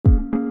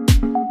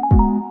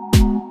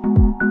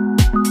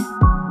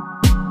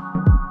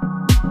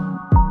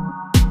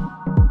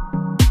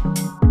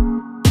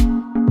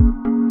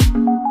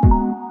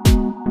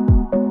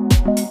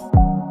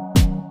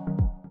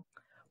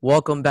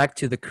Welcome back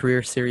to the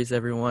Career Series,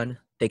 everyone.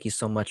 Thank you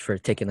so much for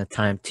taking the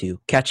time to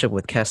catch up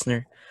with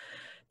Kestner.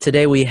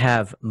 Today we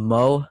have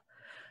Mo.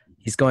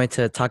 He's going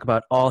to talk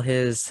about all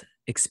his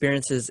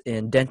experiences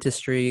in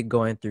dentistry,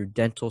 going through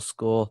dental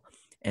school,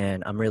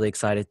 and I'm really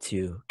excited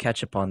to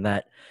catch up on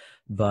that.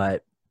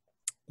 But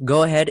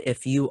go ahead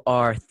if you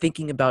are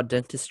thinking about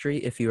dentistry,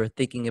 if you are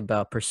thinking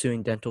about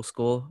pursuing dental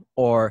school,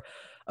 or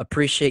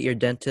appreciate your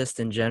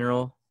dentist in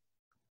general.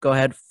 Go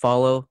ahead,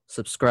 follow,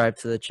 subscribe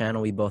to the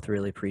channel. We both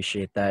really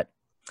appreciate that.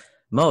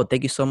 Mo,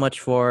 thank you so much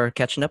for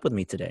catching up with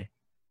me today.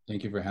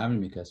 Thank you for having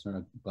me, Kestner.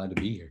 I'm glad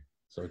to be here.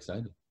 So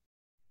excited.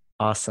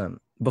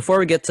 Awesome. Before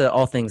we get to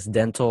all things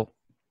dental,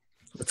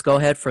 let's go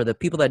ahead for the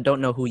people that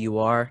don't know who you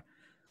are.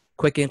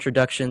 Quick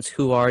introductions.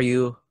 Who are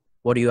you?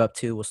 What are you up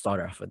to? We'll start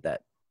off with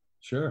that.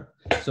 Sure.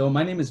 So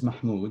my name is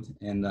Mahmoud,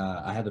 and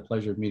I had the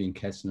pleasure of meeting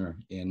Kestner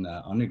in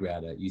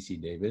undergrad at UC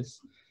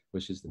Davis,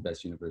 which is the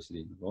best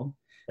university in the world.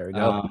 There we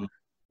go.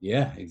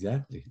 Yeah,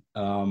 exactly.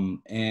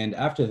 And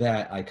after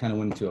that, I kind of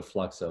went into a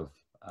flux of,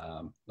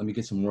 let me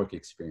get some work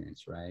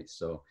experience, right?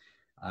 So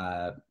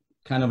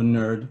kind of a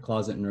nerd,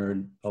 closet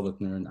nerd, public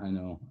nerd. I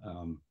know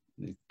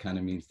it kind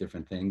of means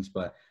different things,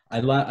 but I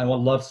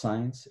will love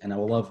science and I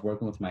will love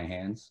working with my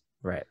hands.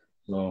 Right.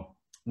 So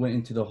went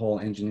into the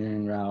whole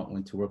engineering route,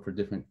 went to work for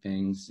different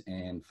things,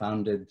 and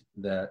founded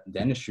that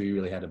dentistry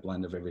really had a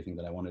blend of everything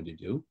that I wanted to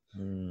do.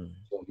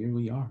 So here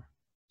we are,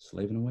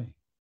 slaving away.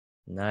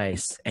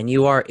 Nice. And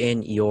you are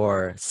in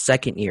your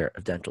second year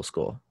of dental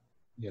school.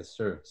 Yes,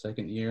 sir.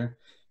 Second year.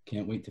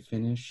 Can't wait to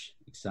finish.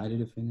 Excited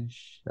to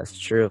finish. That's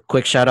true.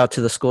 Quick shout out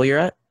to the school you're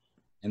at.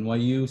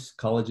 NYU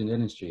College of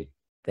Dentistry.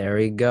 There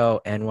we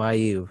go.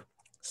 NYU.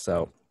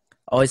 So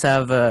always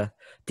have a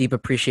deep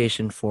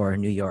appreciation for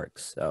New York.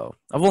 So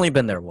I've only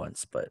been there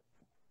once, but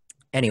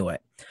anyway.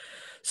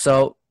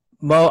 So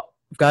Mo,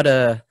 I've got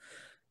a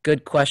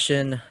good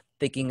question.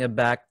 Thinking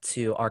back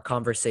to our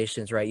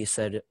conversations, right? You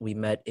said we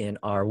met in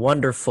our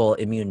wonderful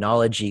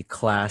immunology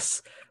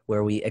class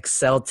where we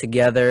excelled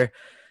together,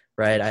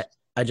 right?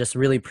 I just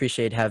really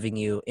appreciate having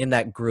you in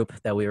that group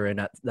that we were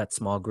in, that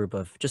small group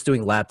of just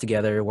doing lab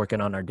together, working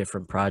on our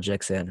different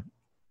projects. And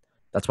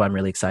that's why I'm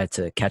really excited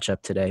to catch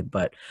up today.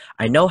 But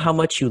I know how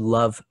much you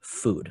love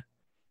food,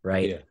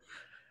 right? Yeah.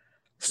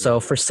 So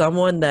for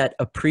someone that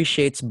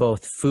appreciates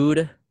both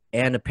food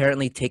and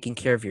apparently taking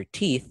care of your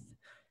teeth,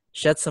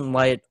 shed some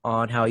light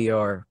on how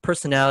your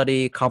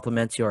personality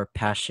complements your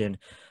passion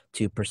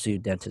to pursue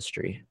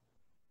dentistry.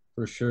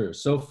 For sure.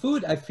 So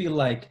food, I feel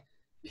like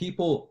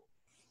people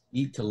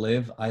eat to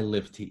live. I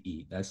live to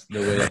eat. That's the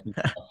way I think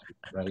about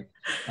it,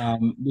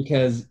 right?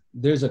 Because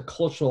there's a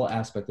cultural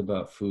aspect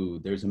about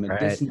food. There's a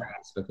medicinal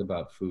aspect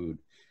about food.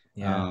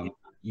 Yeah.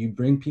 You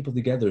bring people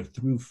together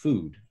through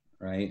food,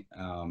 right?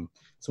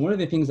 So one of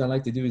the things I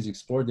like to do is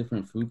explore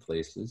different food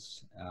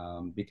places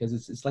because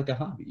it's like a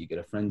hobby. You get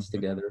a friends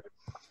together.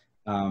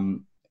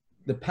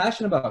 The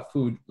passion about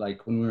food,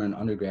 like when we were in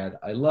undergrad,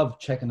 I love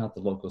checking out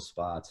the local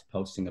spots,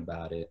 posting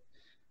about it.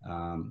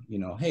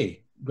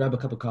 Hey, grab a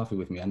cup of coffee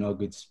with me. I know a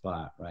good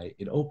spot, right?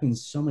 It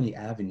opens so many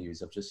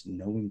avenues of just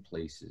knowing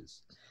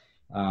places.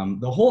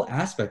 The whole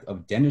aspect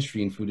of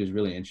dentistry and food is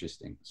really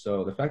interesting.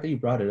 So the fact that you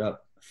brought it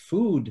up,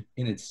 food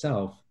in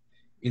itself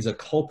is a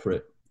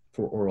culprit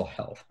for oral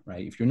health,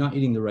 right? If you're not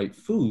eating the right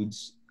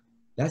foods,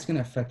 that's going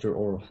to affect your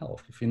oral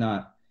health. If you're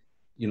not,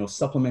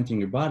 supplementing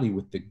your body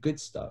with the good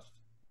stuff,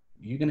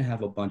 you're going to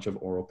have a bunch of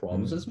oral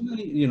problems, as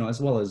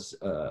well as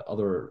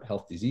other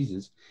health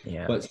diseases.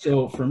 Yeah. But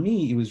so for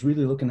me, it was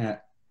really looking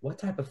at what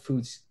type of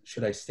foods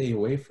should I stay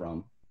away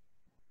from,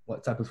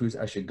 what type of foods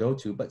I should go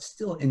to, but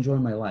still enjoy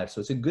my life.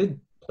 So it's a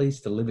good place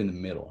to live in the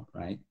middle,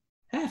 right?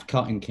 Have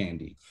cotton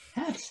candy,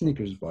 have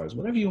Snickers bars,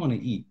 whatever you want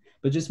to eat,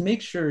 but just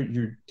make sure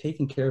you're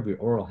taking care of your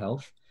oral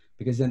health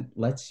because then it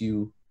lets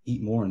you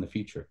eat more in the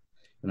future.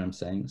 You know what I'm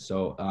saying?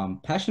 So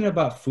passionate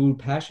about food,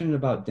 passionate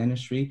about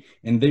dentistry,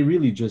 and they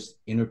really just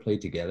interplay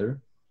together.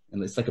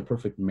 And it's like a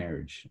perfect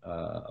marriage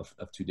of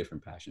two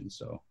different passions.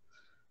 So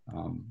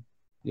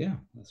yeah,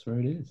 that's where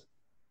it is.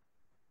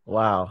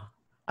 Wow.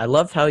 I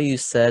love how you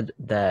said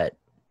that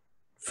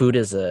food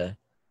is a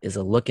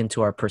look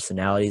into our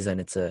personalities, and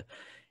it's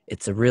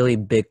a really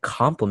big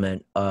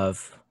complement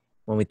of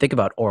when we think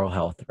about oral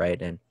health,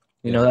 right? And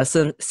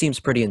that seems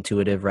pretty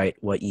intuitive, right?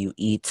 What you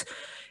eat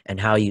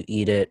and how you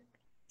eat it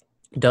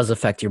does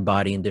affect your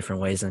body in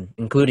different ways, and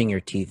including your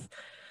teeth.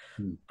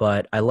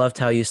 But I loved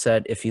how you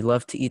said, if you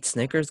love to eat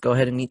Snickers, go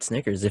ahead and eat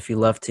Snickers. If you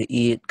love to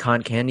eat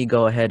cotton candy,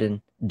 go ahead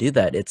and do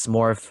that. It's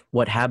more of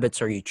what habits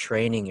are you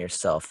training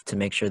yourself to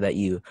make sure that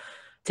you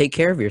take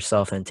care of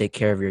yourself and take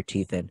care of your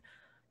teeth and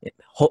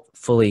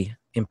hopefully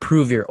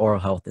improve your oral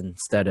health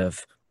instead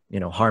of,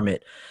 harm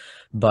it.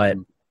 But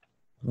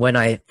when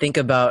I think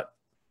about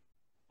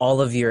all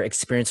of your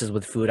experiences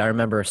with food, I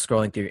remember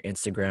scrolling through your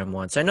Instagram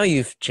once. I know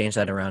you've changed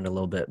that around a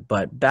little bit,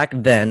 but back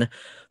then, a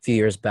few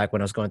years back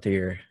when I was going through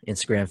your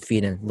Instagram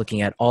feed and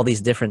looking at all these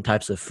different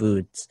types of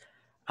foods,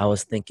 I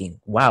was thinking,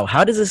 wow,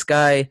 how does this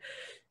guy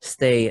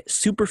stay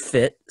super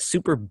fit,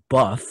 super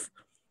buff,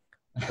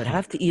 but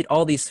have to eat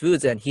all these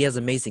foods and he has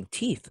amazing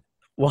teeth?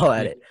 well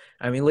at Yeah. it.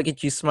 I mean, look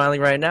at you smiling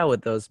right now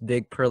with those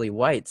big pearly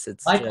whites.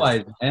 It's just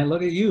Likewise, and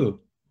look at you.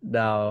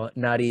 no,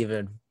 not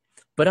even.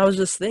 But I was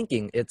just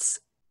thinking, it's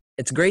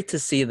great to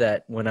see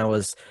that when I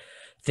was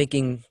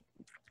thinking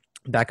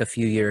back a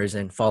few years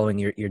and following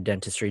your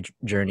dentistry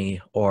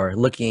journey or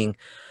looking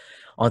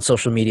on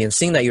social media and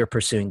seeing that you're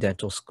pursuing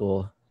dental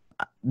school,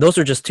 those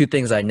are just two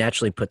things I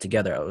naturally put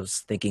together. I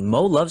was thinking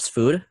Mo loves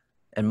food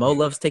and Mo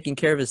loves taking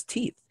care of his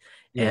teeth.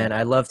 Yeah. And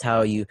I loved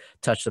how you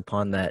touched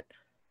upon that.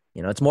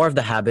 You know, it's more of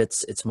the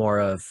habits, it's more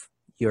of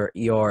your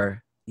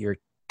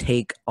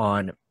take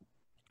on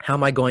how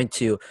am I going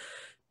to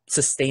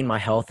sustain my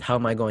health? How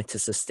am I going to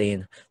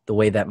sustain the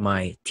way that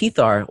my teeth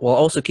are? While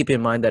also keeping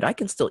in mind that I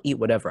can still eat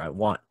whatever I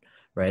want,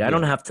 right? I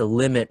don't Yeah. have to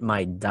limit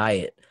my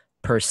diet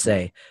per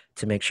se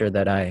to make sure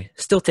that I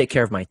still take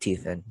care of my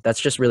teeth. And that's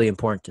just really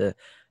important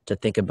to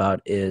think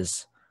about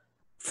is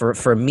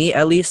for me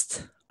at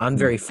least, I'm Mm.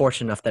 very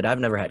fortunate enough that I've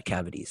never had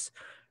cavities,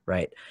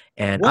 right?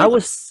 And I What?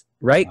 was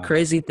right, Wow.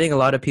 crazy thing, a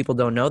lot of people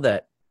don't know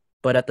that.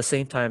 But at the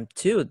same time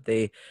too,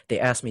 they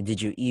asked me,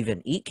 did you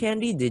even eat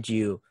candy? Did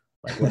you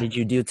like what did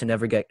you do to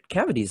never get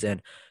cavities?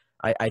 And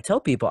I tell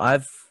people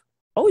I've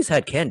always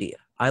had candy.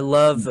 I Mm.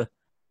 love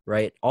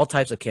right all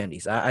types of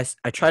candies. I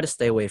try to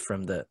stay away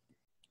from the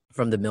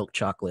milk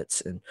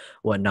chocolates and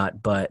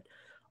whatnot, but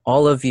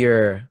all of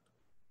your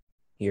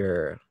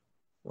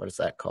what is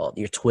that called?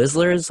 Your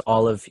Twizzlers,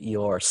 all of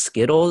your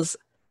Skittles.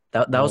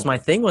 That was Oh, my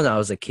thing when I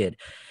was a kid.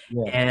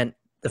 yeah. And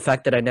the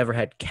fact that I never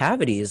had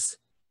cavities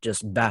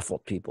just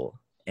baffled people.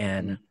 Mm.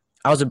 And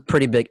I was a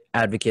pretty big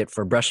advocate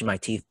for brushing my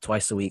teeth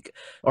twice a week,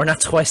 or not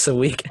twice a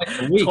week, Like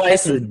a week.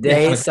 twice a Yeah.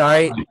 day.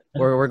 Sorry,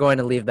 we're going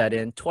to leave that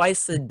in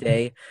twice a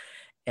day.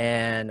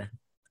 And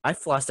I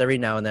floss every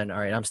now and then. All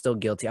right, I'm still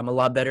guilty. I'm a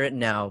lot better at it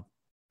now,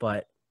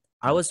 but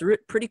I was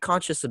pretty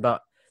conscious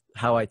about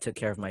how I took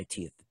care of my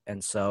teeth.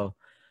 And so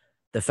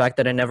the fact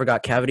that I never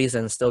got cavities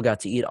and still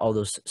got to eat all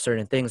those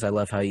certain things, I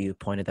love how you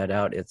pointed that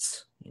out.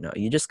 It's, you know,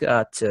 you just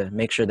got to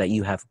make sure that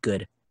you have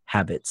good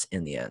habits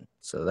in the end.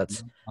 So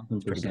that's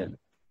pretty good. 100%.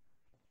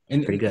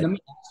 And Pretty good. let me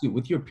ask you,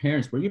 with your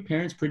parents, were your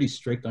parents pretty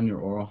strict on your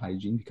oral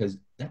hygiene? Because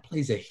that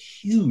plays a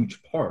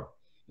huge part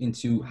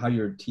into how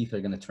your teeth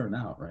are going to turn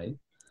out, right?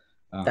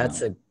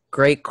 That's Um, a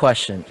great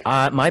question.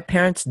 My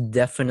parents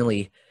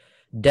definitely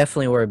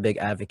were a big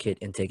advocate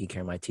in taking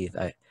care of my teeth.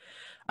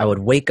 I would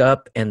wake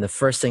up and the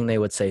first thing they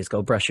would say is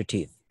go brush your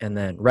teeth. And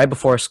then right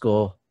before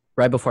school,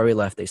 right before we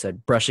left, they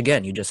said, brush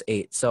again, you just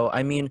ate. So,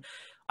 I mean,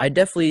 I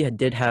definitely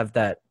did have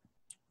that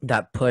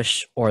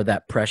push or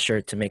that pressure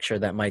to make sure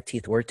that my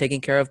teeth were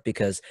taken care of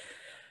because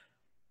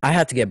I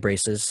had to get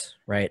braces,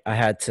 right?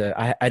 I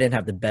didn't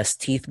have the best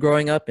teeth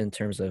growing up in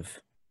terms of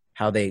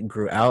how they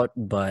grew out,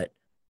 but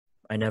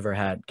I never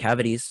had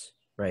cavities,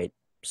 right?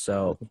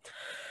 So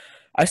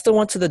I still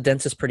went to the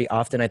dentist pretty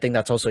often. I think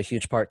that's also a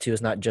huge part too,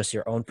 is not just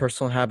your own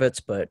personal habits,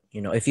 but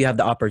you know, if you have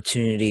the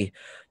opportunity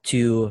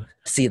to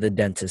see the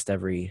dentist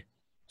every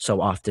so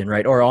often,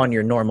 right? Or on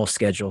your normal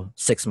schedule,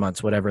 6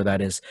 months, whatever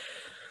that is,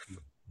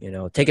 you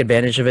know, take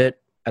advantage of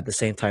it. At the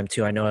same time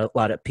too, I know a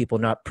lot of people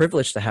not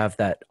privileged to have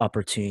that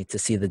opportunity to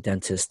see the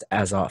dentist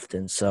as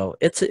often. So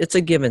it's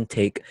a give and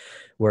take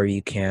where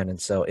you can. And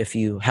so if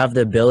you have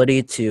the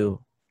ability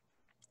to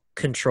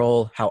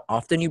control how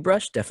often you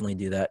brush, definitely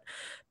do that.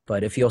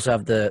 But if you also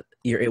have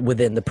you're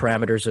within the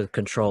parameters of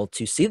control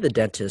to see the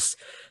dentist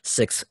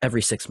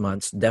every 6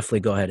 months,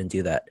 definitely go ahead and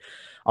do that.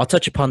 I'll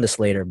touch upon this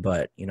later,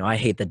 but you know, I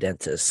hate the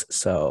dentist.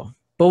 So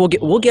but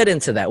we'll get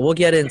into that. We'll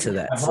get into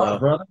that. a lot, So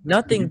brother.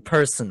 nothing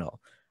personal.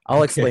 I'll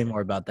Okay. explain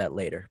more about that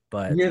later. You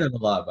But hear that a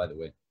lot, by the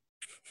way.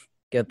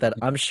 get that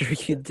I'm sure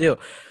you do.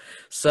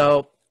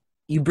 So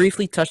you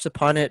briefly touched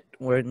upon it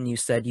when you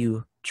said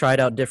you tried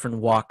out different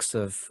walks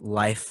of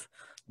life,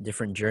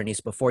 different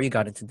journeys before you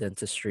got into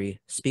dentistry.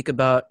 Speak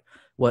about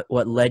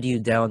what led you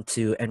down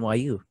to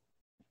NYU.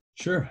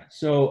 Sure.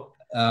 So,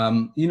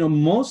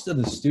 most of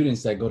the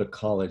students that go to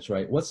college,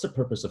 right? What's the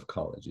purpose of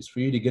college? It's for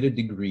you to get a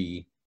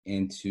degree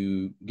and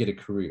to get a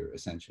career,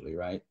 essentially,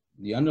 right?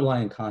 The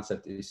underlying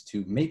concept is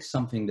to make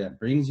something that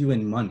brings you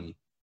in money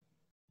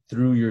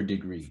through your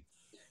degree.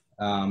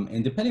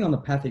 And depending on the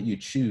path that you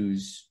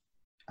choose,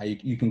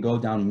 you can go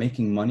down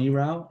making money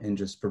route and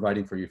just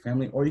providing for your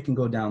family, or you can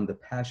go down the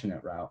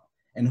passionate route.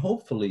 And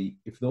hopefully,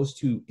 if those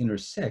two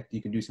intersect,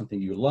 you can do something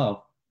you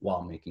love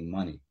while making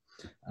money.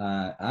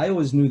 I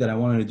always knew that I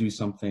wanted to do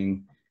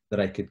something that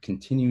I could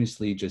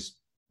continuously just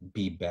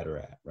be better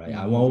at, right?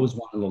 I Mm-hmm. always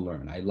wanted to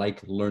learn. I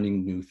like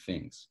learning new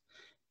things,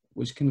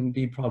 which can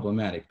be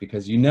problematic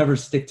because you never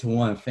stick to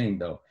one thing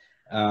though.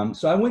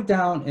 So I went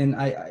down and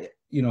I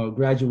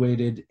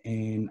graduated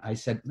and I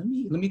said, let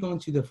me go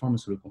into the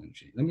pharmaceutical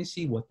industry. Let me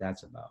see what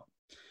that's about.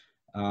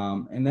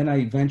 And then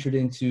I ventured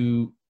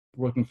into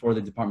working for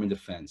the Department of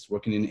Defense,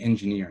 working in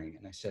engineering.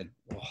 And I said,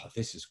 wow,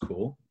 this is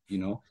cool.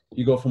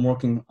 You go from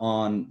working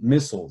on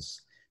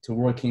missiles to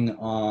working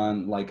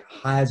on like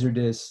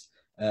hazardous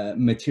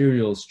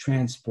materials,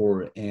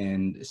 transport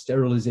and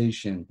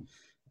sterilization.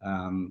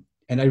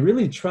 And I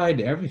really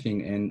tried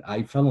everything and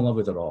I fell in love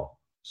with it all.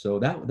 So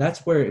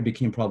that's where it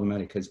became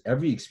problematic, because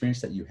every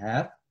experience that you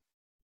have,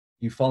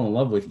 you fall in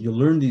love with, you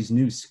learn these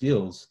new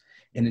skills,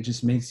 and it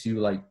just makes you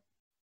like,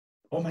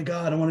 oh my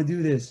God, I want to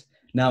do this.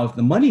 Now, if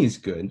the money is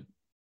good,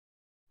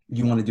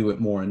 you want to do it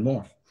more and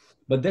more.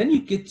 But then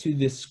you get to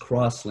this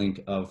cross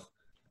link of,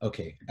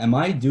 okay, am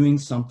I doing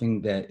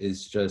something that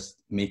is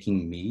just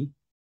making me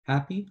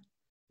happy?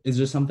 Is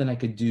there something I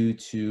could do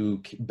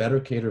to better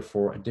cater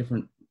for a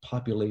different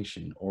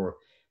population, or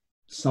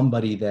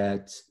somebody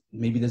that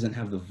maybe doesn't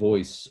have the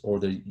voice or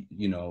the,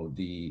 you know,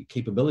 the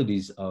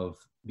capabilities of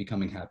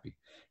becoming happy?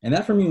 And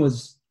that for me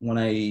was when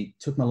I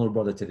took my little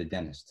brother to the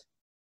dentist.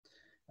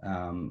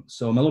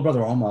 So my little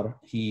brother Omar,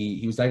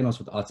 he was diagnosed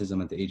with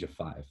autism at the age of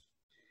 5,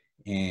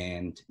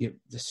 and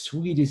the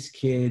sweetest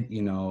kid.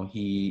 You know,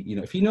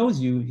 if he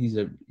knows you, he's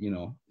a, you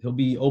know, he'll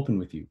be open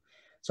with you.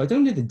 So I took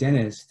him to the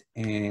dentist,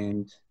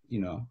 and you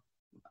know,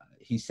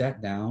 he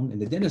sat down,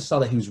 and the dentist saw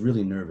that he was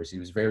really nervous. He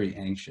was very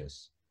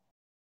anxious.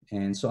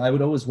 And so I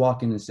would always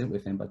walk in and sit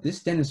with him. But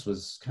this dentist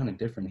was kind of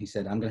different. He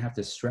said, I'm going to have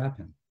to strap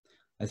him.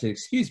 I said,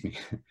 excuse me,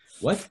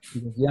 what?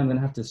 He goes, yeah, I'm going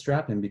to have to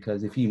strap him,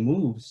 because if he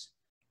moves,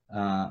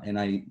 and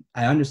I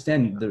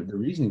understand the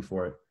reasoning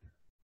for it.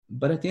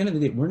 But at the end of the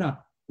day, we're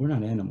not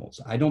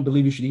animals. I don't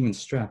believe you should even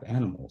strap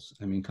animals.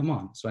 I mean, come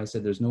on. So I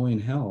said, there's no way in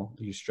hell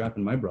you're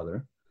strapping my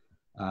brother.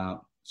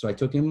 So I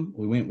took him,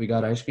 we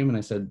got ice cream, and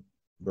I said,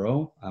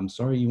 bro, I'm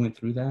sorry you went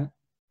through that.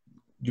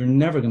 You're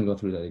never going to go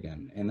through that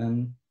again. And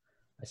then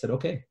I said,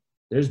 okay,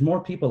 there's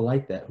more people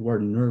like that who are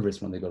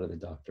nervous when they go to the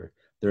doctor.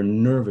 They're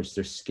nervous,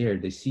 they're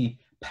scared. They see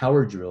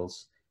power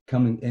drills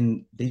coming,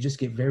 and they just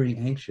get very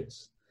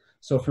anxious.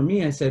 So for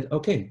me, I said,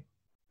 okay,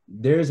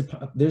 there's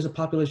a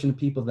population of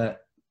people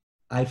that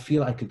I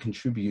feel I could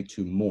contribute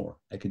to more.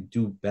 I could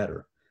do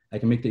better. I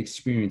can make the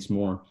experience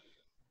more,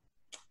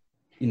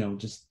 you know,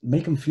 just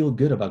make them feel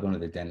good about going to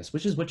the dentist,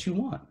 which is what you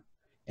want.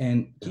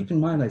 And keep in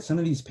mind that some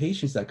of these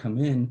patients that come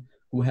in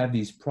who have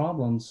these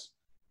problems,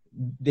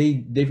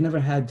 they've never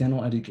had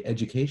dental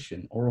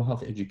education, oral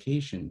health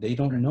education. They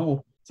don't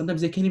know.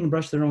 Sometimes they can't even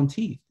brush their own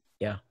teeth.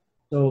 Yeah.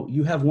 So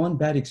you have one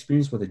bad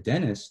experience with a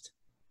dentist,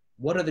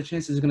 what are the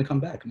chances it's going to come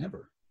back?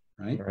 Never,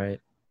 right? Right.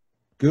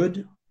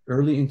 Good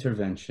early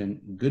intervention,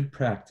 good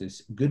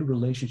practice, good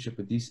relationship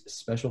with these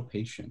special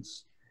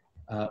patients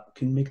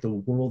can make the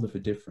world of a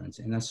difference.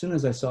 And as soon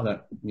as I saw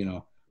that, you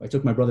know, I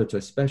took my brother to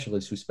a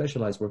specialist who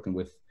specialized working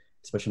with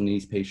special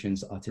needs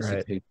patients,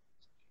 autistic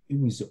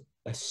patients.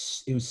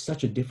 It was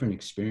such a different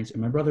experience.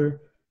 And my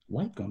brother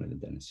liked going to the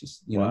dentist.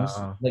 He's, you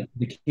know, like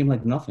became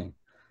like nothing.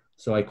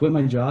 So I quit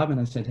my job and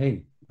I said,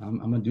 hey, I'm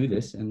going to do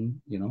this,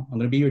 and, you know, I'm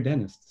going to be your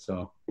dentist.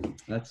 So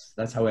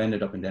that's how I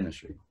ended up in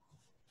dentistry.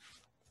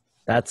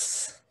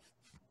 That's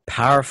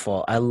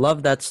powerful. I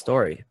love that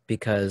story,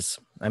 because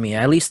I mean,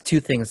 at least two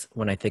things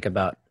when I think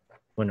about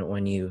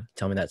when you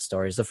tell me that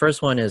story is, the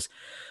first one is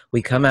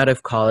we come out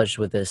of college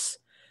with this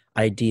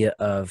idea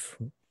of,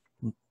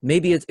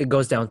 maybe it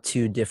goes down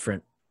two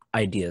different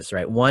ideas,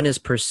 right? One is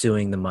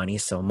pursuing the money,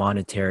 so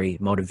monetary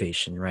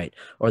motivation, right?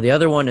 Or the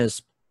other one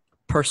is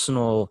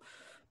personal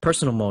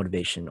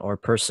motivation or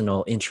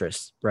personal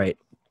interest, right?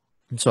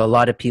 And so a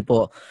lot of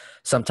people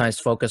sometimes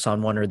focus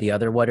on one or the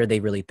other. What are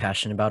they really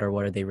passionate about, or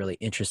what are they really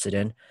interested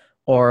in?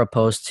 Or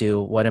opposed to,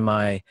 what am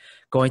I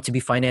going to be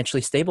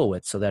financially stable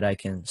with so that I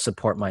can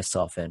support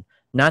myself in?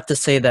 Not to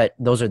say that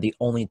those are the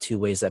only two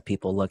ways that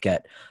people look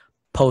at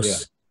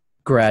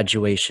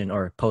post-graduation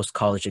or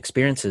post-college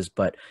experiences,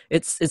 but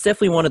it's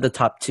definitely one of the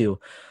top two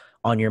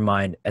on your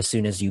mind as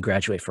soon as you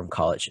graduate from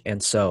college.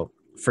 And so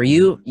for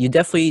you, you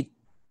definitely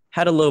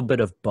had a little bit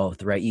of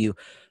both, right? You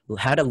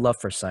had a love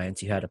for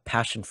science, you had a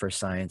passion for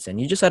science, and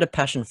you just had a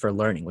passion for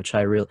learning, which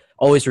I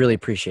always really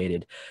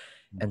appreciated.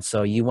 And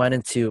so you went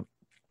into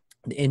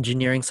the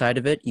engineering side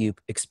of it. You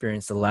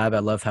experienced the lab. I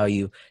love how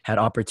you had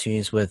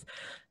opportunities with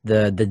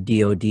the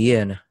DoD,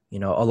 and you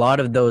know, a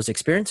lot of those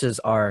experiences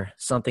are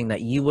something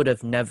that you would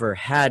have never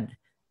had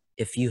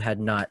if you had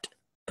not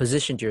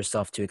positioned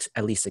yourself to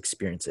at least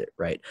experience it,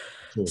 right?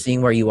 Sure.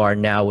 Seeing where you are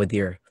now with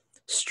your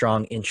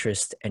strong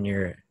interest and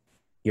your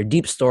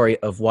deep story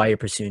of why you're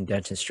pursuing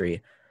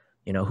dentistry,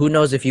 you know, who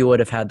knows if you would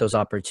have had those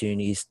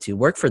opportunities to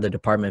work for the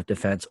Department of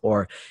Defense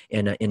or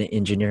in an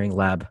engineering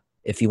lab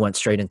if you went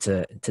straight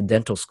into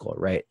dental school,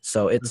 right?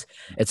 So it's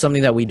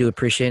something that we do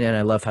appreciate, and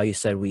I love how you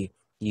said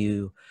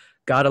you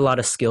got a lot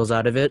of skills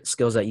out of it,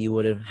 skills that you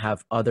wouldn't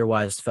have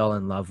otherwise fell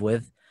in love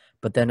with.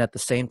 But then at the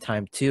same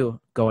time too,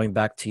 going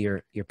back to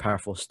your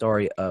powerful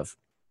story of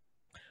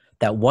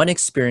that one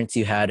experience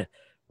you had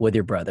with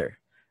your brother,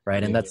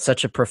 right? And that's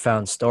such a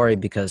profound story,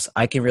 because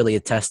I can really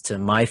attest to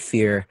my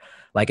fear,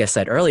 like I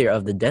said earlier,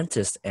 of the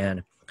dentist,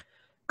 and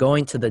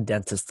going to the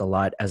dentist a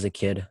lot as a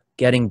kid,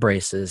 getting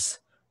braces,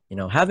 you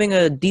know, having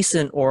a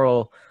decent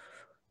oral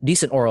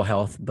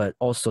health, but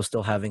also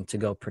still having to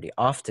go pretty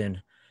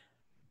often.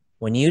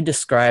 When you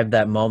describe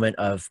that moment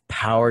of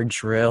power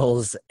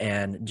drills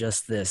and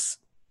just this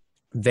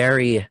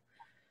very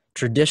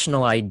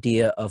traditional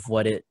idea of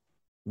what it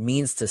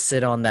means to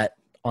sit on that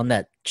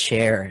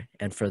chair,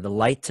 and for the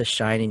light to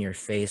shine in your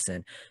face,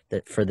 and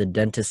that for the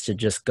dentist to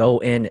just go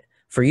in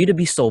for you to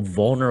be so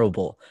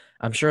vulnerable.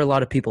 I'm sure a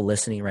lot of people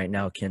listening right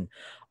now can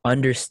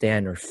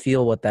understand or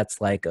feel what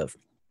that's like of,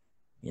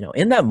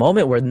 in that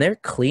moment when they're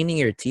cleaning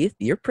your teeth,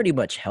 you're pretty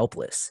much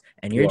helpless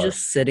and you're You are.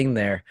 just sitting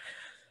there,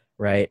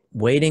 right?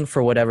 Waiting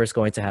for whatever's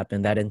going to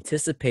happen. That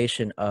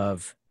anticipation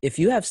of, if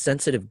you have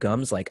sensitive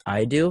gums like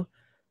I do,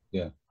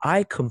 Yeah.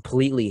 I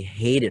completely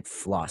hated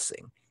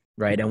flossing,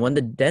 right? Mhm. And when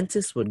the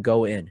dentist would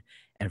go in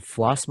and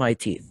floss my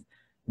teeth,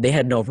 they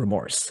had no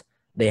remorse.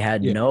 They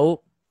had Yeah.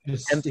 no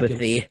Just stick it.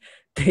 empathy.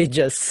 They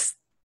just,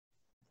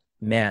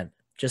 man,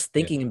 just Yeah.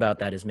 thinking about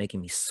that is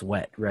making me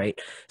sweat, right?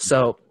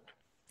 So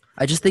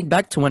I just think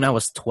back to when I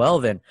was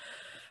 12 and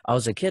I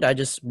was a kid. I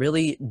just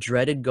really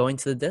dreaded going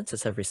to the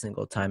dentist every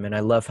single time. And I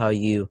love how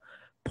you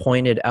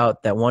pointed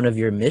out that one of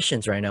your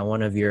missions right now,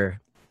 one of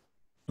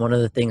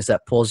the things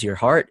that pulls your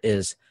heart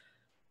is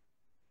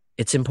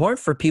it's important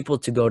for people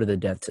to go to the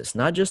dentist,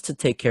 not just to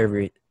take care of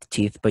your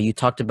teeth, but you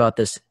talked about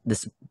this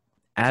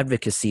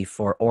advocacy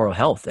for oral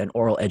health and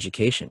oral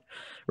education,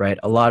 right?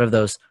 A lot of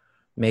those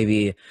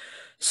maybe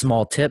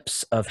small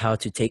tips of how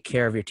to take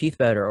care of your teeth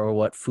better or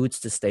what foods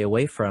to stay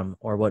away from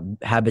or what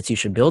habits you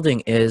should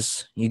building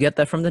is you get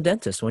that from the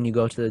dentist when you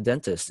go to the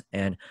dentist,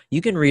 and you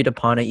can read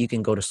upon it, you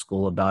can go to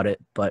school about it,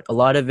 but a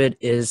lot of it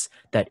is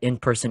that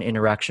in-person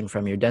interaction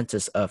from your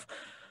dentist of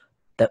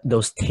that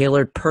those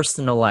tailored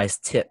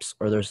personalized tips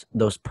or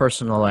those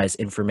personalized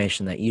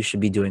information that you should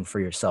be doing for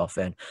yourself.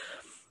 And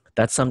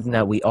that's something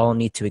that we all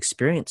need to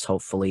experience,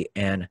 hopefully.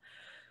 And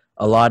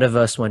a lot of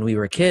us when we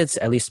were kids,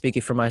 at least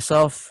speaking for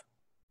myself,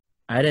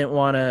 I didn't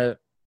want to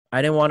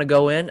I didn't want to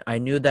go in. I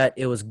knew that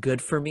it was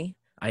good for me.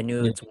 I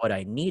knew Yeah. it's what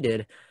I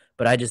needed,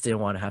 but I just didn't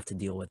want to have to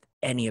deal with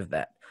any of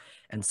that.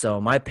 And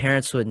so my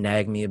parents would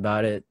nag me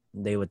about it.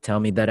 They would tell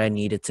me that I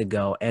needed to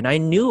go, and I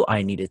knew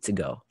I needed to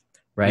go,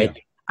 right?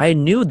 Yeah. I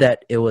knew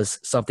that it was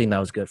something that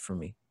was good for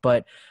me,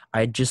 but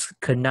I just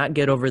could not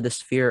get over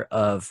this fear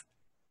of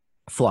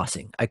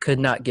flossing. I could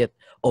not get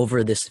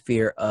over this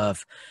fear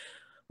of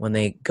when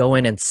they go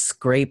in and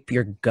scrape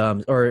your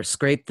gums or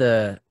scrape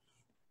the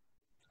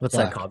what's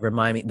that Plaque. called?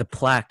 Remind me, the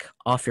plaque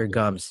off your Yeah.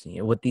 gums,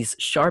 with these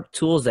sharp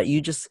tools that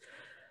you just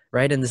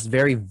right in this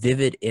very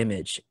vivid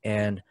image.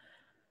 And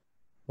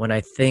when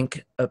I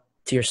think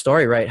to your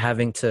story, right,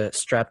 having to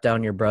strap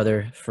down your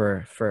brother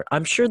for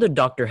I'm sure the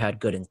doctor had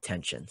good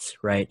intentions,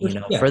 right?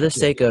 Yeah. For the Yeah.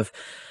 sake of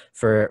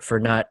for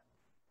not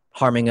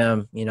harming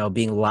him,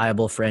 being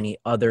liable for any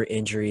other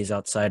injuries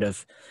outside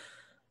of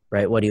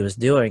right what he was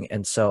doing.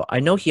 And so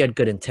I know he had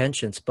good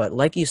intentions, but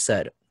like you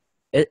said,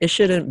 it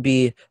shouldn't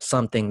be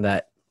something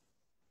that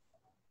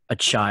a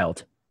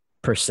child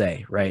per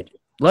se, right?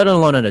 Let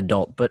alone an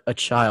adult, but a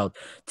child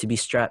to be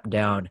strapped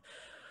down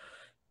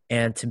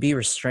and to be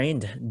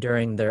restrained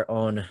during their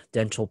own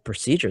dental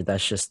procedure. That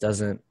just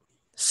doesn't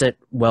sit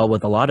well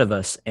with a lot of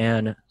us.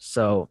 And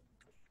so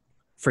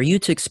for you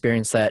to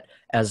experience that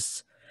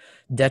as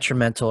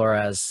detrimental or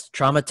as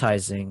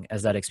traumatizing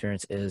as that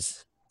experience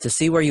is, to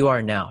see where you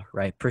are now,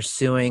 right?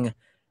 Pursuing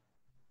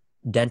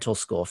dental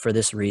school for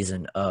this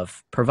reason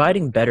of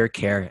providing better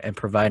care and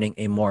providing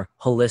a more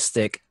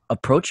holistic,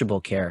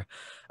 approachable care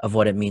of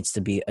what it means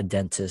to be a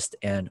dentist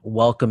and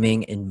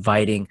welcoming,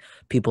 inviting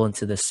people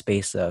into the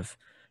space of,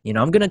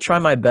 I'm going to try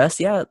my best.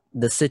 Yeah,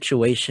 the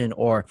situation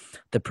or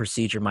the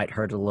procedure might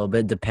hurt a little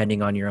bit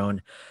depending on your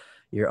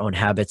own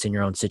habits and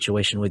your own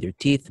situation with your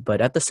teeth,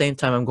 but at the same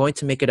time I'm going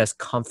to make it as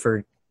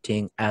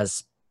comforting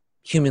as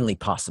humanly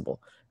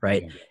possible,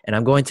 right? Yeah. And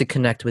I'm going to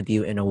connect with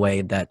you in a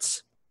way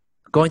that's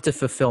going to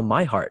fulfill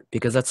my heart,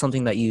 because that's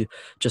something that you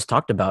just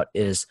talked about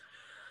is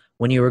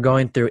when you were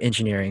going through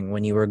engineering,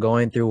 when you were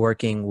going through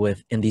working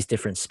with in these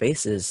different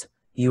spaces,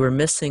 you were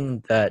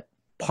missing that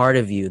part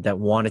of you that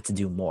wanted to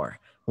do more,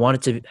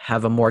 wanted to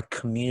have a more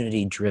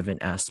community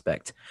driven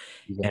aspect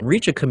and Exactly.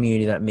 reach a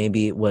community that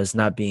maybe was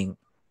not being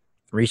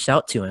reached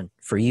out to. And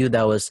for you,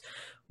 that was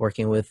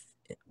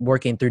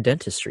working through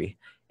dentistry.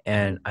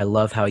 And Mhm. I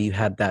love how you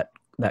had that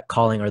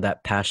calling or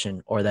that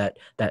passion or that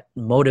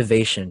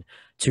motivation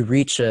to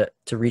reach a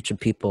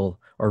people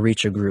or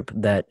reach a group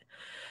that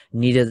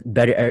needed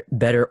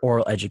better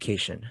oral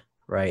education,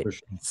 right? For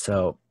sure.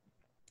 So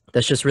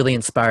that's just really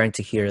inspiring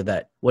to hear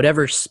that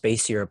whatever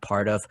space you're a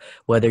part of,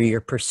 whether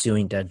you're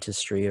pursuing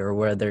dentistry or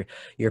whether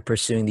you're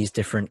pursuing these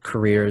different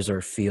careers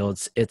or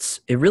fields,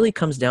 it really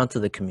comes down to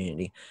the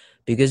community,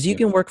 because you Yeah.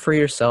 can work for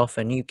yourself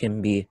and you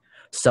can be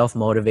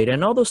self-motivated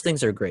and all those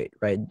things are great,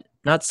 right?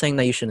 Not saying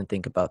that you shouldn't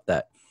think about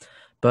that,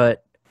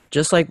 but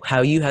just like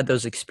how you had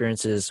those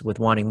experiences with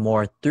wanting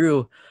more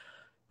through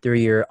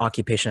your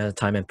occupation at the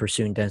time and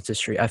pursuing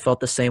dentistry, I felt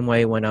the same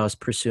way when I was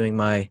pursuing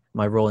my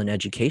role in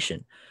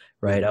education,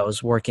 Yeah. right? I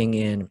was working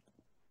in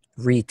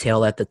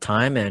retail at the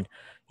time, and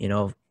you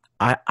know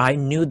I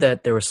knew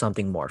that there was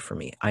something more for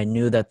me. I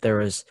knew that there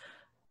was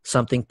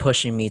something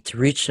pushing me to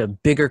reach a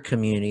bigger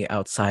community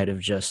outside of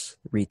just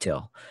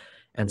retail.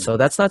 And Yeah. so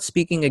that's not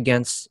speaking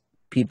against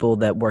people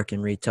that work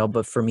in retail,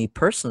 but for me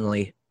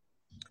personally,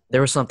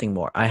 there was something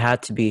more. I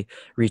had to be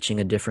reaching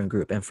a different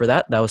group. And for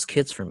that was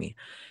kids for me.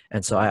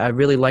 And so Yeah. I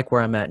really like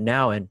where I'm at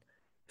now. And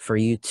for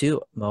you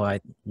too, Mo,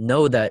 I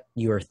know that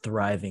you are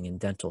thriving in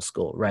dental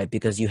school, right?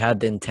 Because you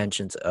had the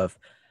intentions of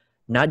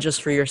not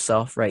just for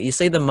yourself, right? You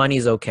say the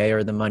money's okay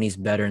or the money's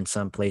better in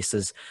some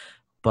places,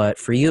 but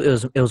for you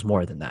it was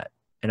more than that.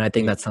 And I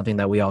think Yeah. that's something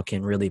that we all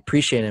can really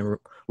appreciate and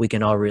we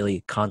can all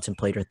really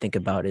contemplate or think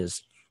about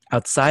is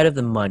outside of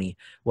the money,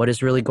 what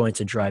is really going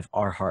to drive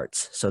our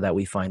hearts so that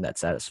we find that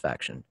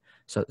satisfaction.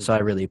 So I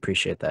really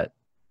appreciate that.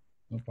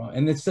 No problem.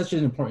 And it's such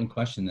an important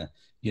question that,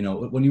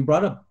 when you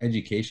brought up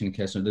education,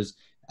 Kessler,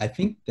 I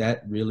think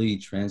that really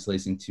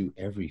translates into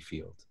every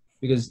field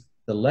because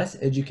the less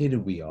educated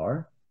we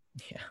are,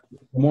 Yeah.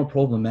 the more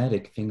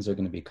problematic things are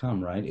going to become,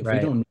 right? If we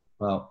Right. don't know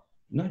about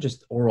not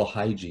just oral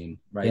hygiene,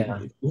 right?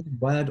 Yeah. If you have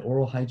bad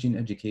oral hygiene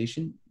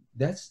education,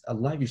 that's a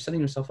life, you're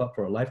setting yourself up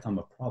for a lifetime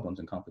of problems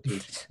and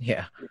complications.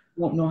 Yeah. If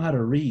you don't know how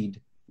to read,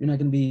 you're not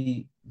going to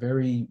be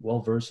very well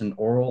versed in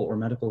oral or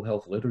medical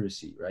health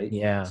literacy, right?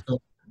 Yeah. So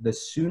the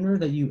sooner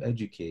that you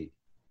educate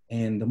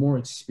and the more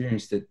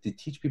experience that to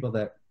teach people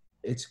that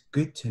it's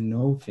good to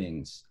know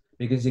things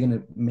because they're going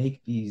to make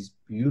these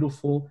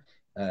beautiful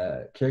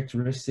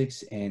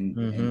characteristics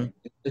Mm-hmm. and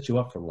set you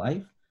up for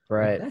life. Like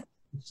Right.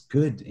 that's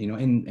good,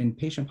 and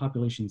patient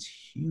population's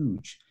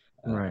huge.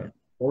 Right.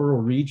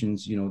 Rural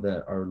regions,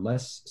 that are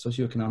less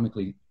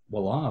socioeconomically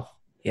well off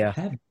Yeah.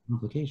 have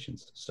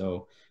complications.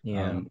 So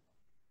Yeah. um,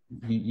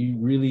 you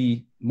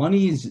really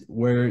money is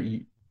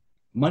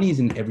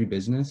in every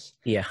business,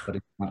 Yeah. but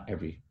it's not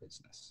every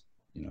business.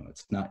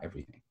 It's not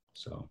everything.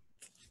 So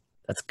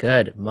That's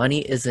good. Money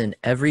is in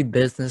every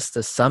business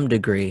to some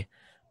degree,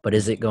 but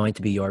is it going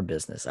to be your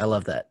business? I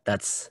love that.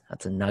 That's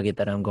a nugget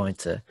that I'm going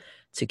to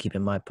keep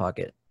in my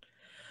pocket.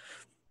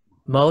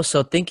 Mo,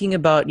 so thinking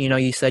about,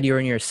 you said you were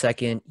in your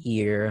second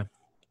year,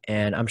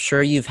 and I'm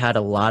sure you've had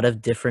a lot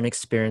of different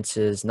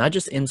experiences, not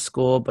just in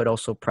school, but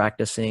also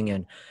practicing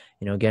and,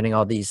 getting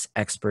all these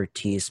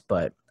expertise.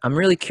 But I'm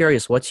really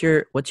curious, what's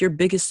your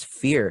biggest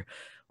fear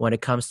when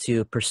it comes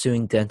to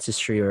pursuing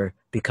dentistry or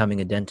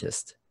becoming a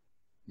dentist?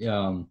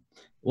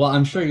 well,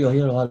 I'm sure you'll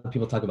hear a lot of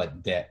people talk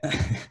about debt.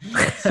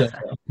 So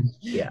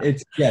Yeah.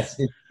 it's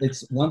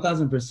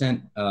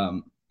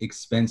 1,000%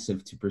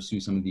 expensive to pursue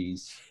some of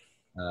these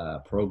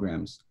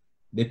programs.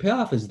 The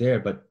payoff is there,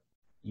 but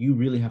you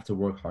really have to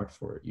work hard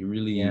for it. You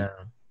really Yeah.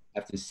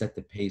 have to set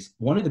the pace.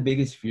 One of the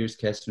biggest fears,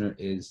 Kestner,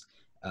 is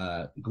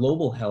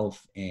global health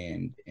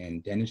and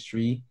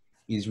dentistry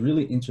is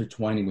really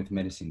intertwining with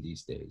medicine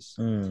these days.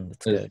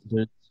 That's good.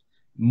 There's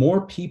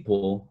more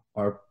people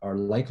are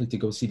likely to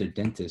go see their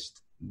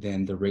dentist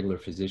than the regular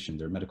physician,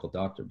 their medical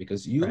doctor,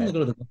 because you only Right. go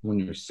to the doctor when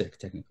you're sick,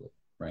 technically,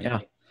 right? Yeah.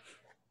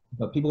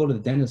 But people go to the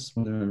dentist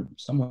when they're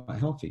somewhat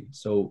healthy.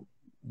 So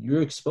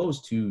you're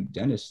exposed to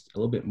dentists a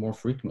little bit more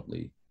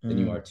frequently than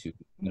you Mm, are to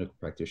medical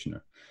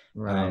practitioner.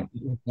 right.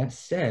 That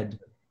said,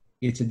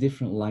 it's a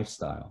different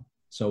lifestyle.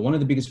 So one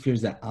of the biggest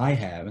fears that I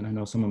have, and I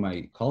know some of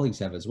my colleagues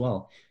have as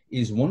well,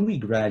 is when we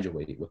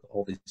graduate with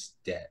all this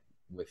debt,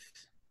 with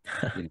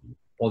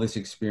all this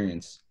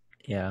experience,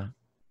 Yeah.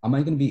 am I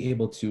going to be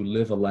able to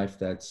live a life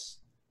that's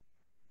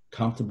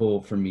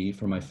comfortable for me,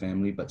 for my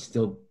family, but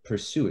still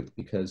pursue it?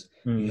 Because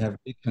you Mm, have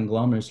big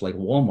conglomerates like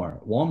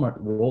Walmart. Walmart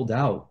rolled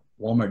out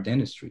Walmart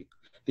dentistry.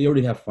 They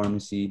already have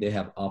pharmacy, they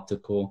have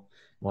optical.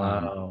 Um,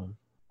 wow.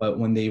 but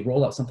when they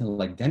roll out something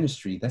like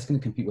dentistry, that's going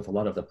to compete with a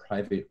lot of the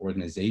private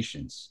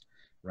organizations,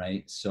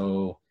 right?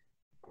 So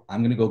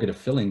I'm going to go get a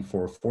filling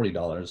for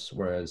 $40,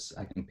 whereas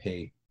I can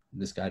pay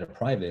this guy to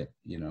private,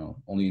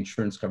 only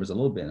insurance covers a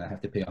little bit and I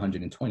have to pay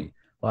 120.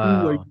 Who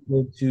are you Wow.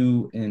 going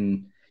to?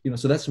 And,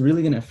 so that's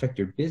really going to affect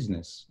your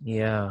business.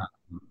 Yeah.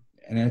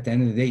 And at the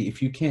end of the day, if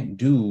you can't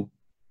do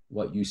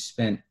what you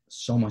spent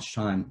so much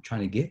time trying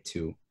to get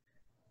to,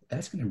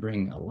 that's going to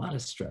bring a lot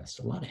of stress,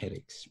 a lot of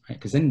headaches, right?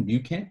 Because then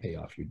you can't pay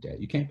off your debt.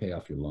 You can't pay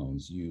off your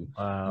loans. You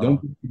don't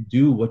Wow. get to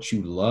do what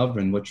you love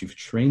and what you've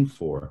trained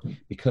for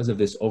because of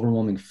this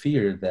overwhelming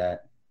fear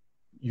that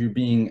you're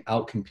being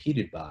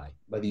outcompeted by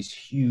these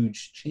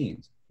huge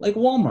chains like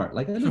Walmart.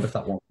 Like I never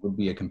thought Walmart would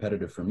be a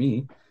competitor for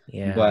me,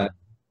 Yeah. but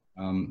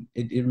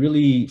it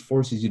really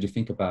forces you to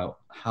think about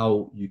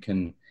how you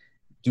can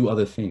do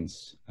other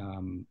things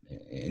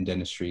in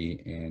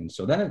dentistry. And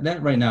so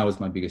that right now is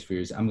my biggest fear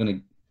is I'm going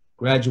to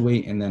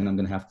graduate and then I'm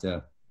going to have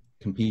to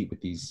compete with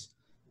these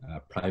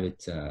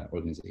private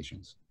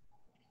organizations.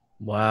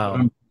 But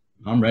Wow.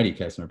 I'm ready,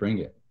 Kessler. Bring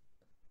it.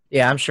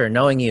 Yeah, I'm sure.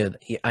 Knowing you,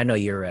 I know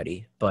you're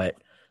ready. But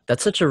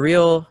that's such a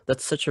real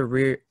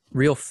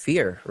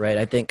fear, right?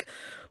 I think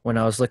when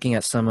I was looking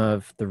at some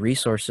of the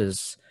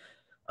resources,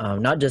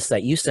 not just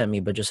that you sent me,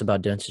 but just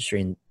about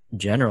dentistry in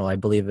general, I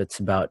believe it's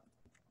about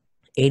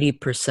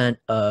 80%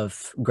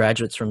 of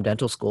graduates from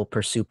dental school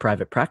pursue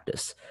private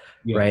practice,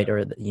 Yeah. right?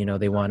 Or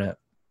they want to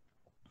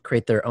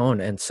create their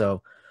own. And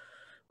so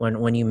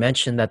when you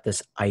mentioned that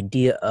this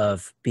idea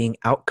of being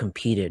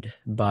outcompeted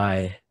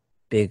by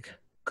big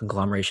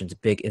conglomerations,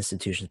 big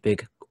institutions,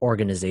 big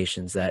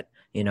organizations that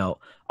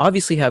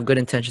obviously have good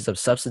intentions of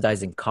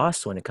subsidizing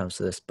costs when it comes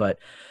to this, but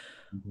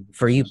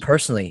for you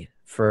personally,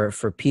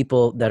 for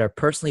people that are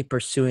personally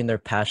pursuing their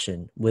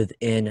passion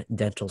within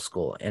dental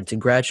school, and to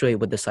graduate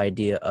with this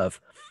idea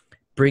of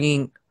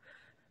bringing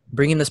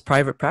this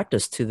private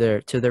practice to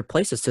their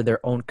places, to their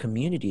own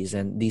communities,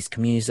 and these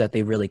communities that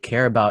they really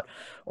care about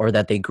or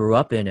that they grew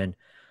up in. And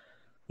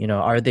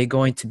are they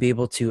going to be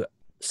able to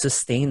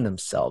sustain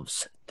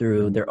themselves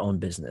through Mhm. their own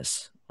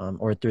business,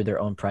 or through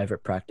their own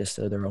private practice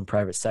or their own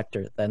private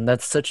sector? And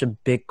that's such a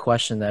big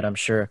question that I'm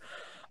sure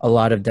a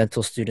lot of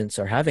dental students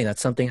are having.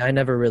 That's something I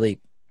never really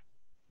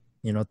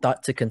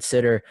thought to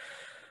consider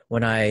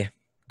when I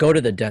go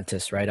to the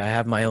dentist, right? I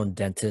have my own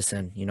dentist,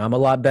 and I'm a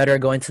lot better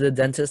going to the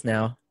dentist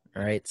now,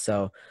 right?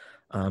 So,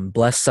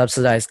 bless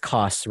subsidized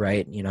costs,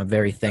 right? I'm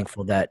very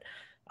thankful that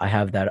I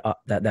have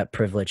that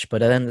privilege. But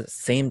then at the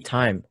same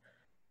time,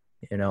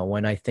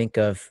 when I think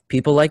of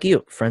people like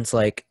you, friends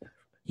like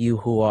you,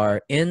 who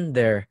are in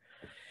their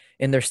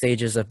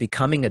stages of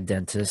becoming a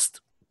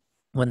dentist,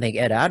 when they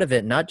get out of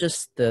it, not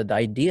just the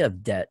idea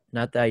of debt,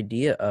 not the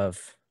idea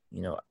of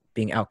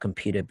being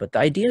outcompeted, but the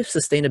idea of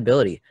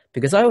sustainability.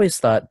 Because I always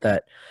thought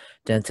that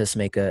dentists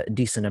make a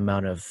decent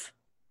amount of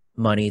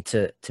money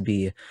to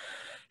be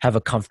have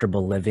a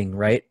comfortable living,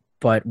 right?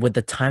 But with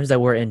the times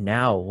that we're in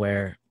now,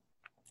 where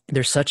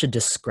there's such a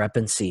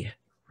discrepancy,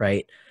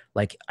 right?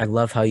 Like, I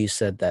love how you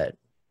said that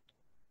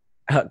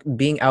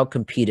being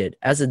outcompeted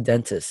as a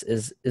dentist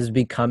is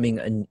becoming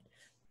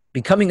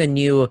a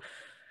new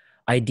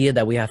idea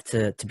that we have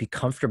to be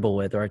comfortable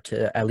with, or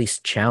to at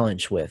least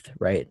challenge with,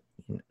 right?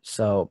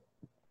 So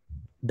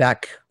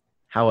back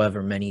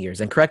however many years,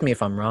 and correct me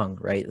if I'm wrong,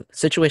 right? The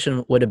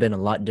situation would have been a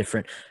lot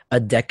different a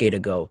decade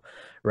ago,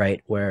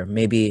 right? Where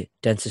maybe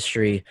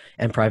dentistry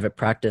and private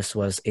practice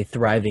was a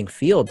thriving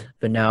field,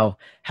 but now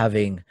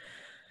having,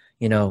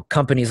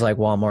 companies like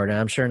Walmart, and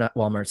I'm sure not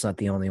Walmart's not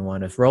the only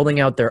one, of rolling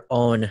out their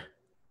own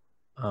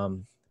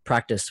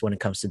practice when it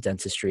comes to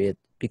dentistry, it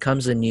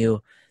becomes a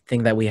new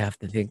thing that we have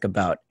to think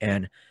about.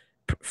 And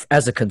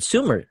as a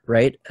consumer,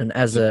 right, and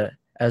Yeah.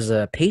 as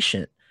a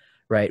patient,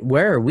 right,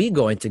 where are we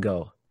going to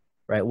go,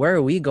 right? Where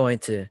are we going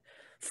to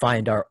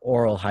find our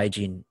oral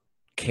hygiene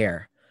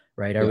care,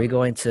 right? Are Yeah. we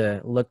going to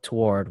look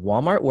toward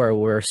Walmart, where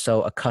we're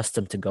so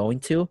accustomed to going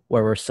to,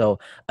 where we're so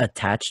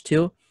attached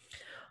to?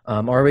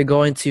 Or are we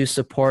going to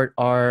support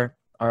our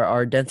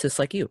dentists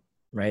like you,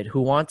 right,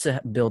 who want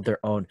to build their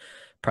own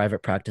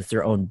private practice,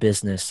 their own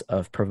business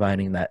of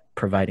providing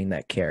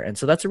that care? And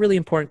so that's a really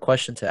important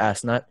question to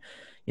ask. Not,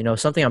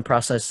 something I'm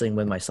processing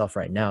with myself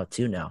right now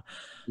too. Now,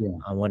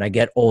 Yeah. when I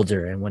get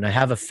older and when I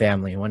have a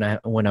family,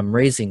 when I'm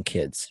raising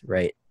kids,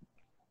 right,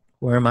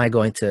 where am I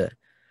going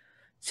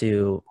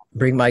to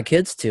bring my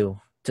kids to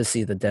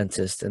see the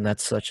dentist? And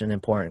that's such an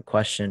important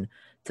question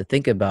to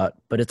think about.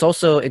 But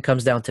it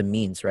comes down to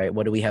means, right?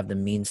 What do we have the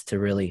means to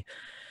really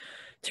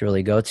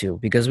go to?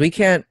 Because we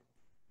can't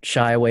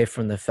shy away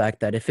from the fact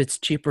that if it's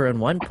cheaper in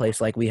one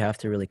place, like, we have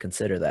to really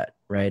consider that,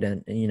 right?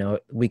 And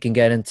we can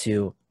get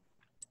into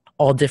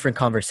all different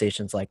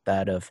conversations like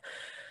that of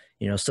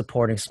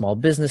supporting small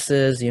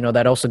businesses.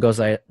 That also goes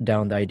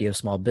down the idea of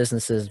small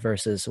businesses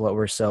versus what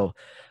we're so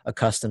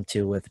accustomed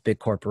to with big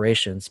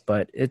corporations.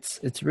 But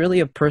it's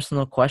really a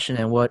personal question,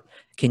 and what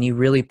can you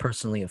really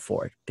personally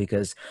afford?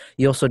 Because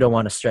you also don't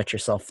want to stretch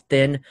yourself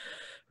thin,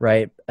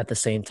 right, at the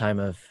same time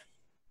of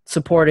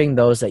supporting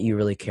those that you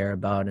really care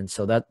about. And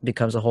so that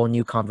becomes a whole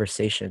new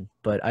conversation.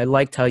 But I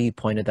liked how you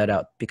pointed that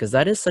out, because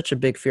that is such a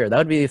big fear. That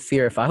would be a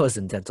fear if I was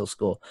in dental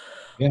school,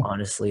 Yeah.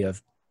 honestly,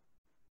 of,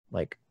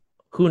 like,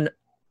 who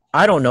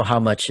I don't know how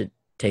much it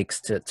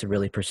takes to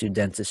really pursue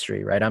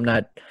dentistry, right? I'm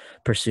not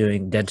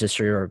pursuing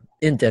dentistry or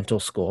in dental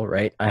school,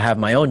 right? I have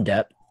my own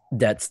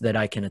debts that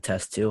I can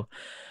attest to.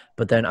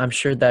 But then I'm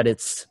sure that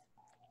it's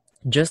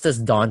just as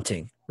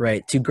daunting,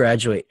 right, to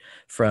graduate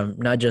from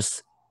not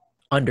just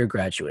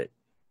undergraduate,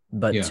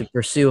 but Yeah. to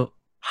pursue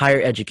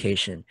higher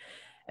education.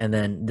 And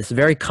then this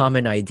very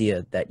common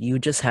idea that you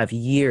just have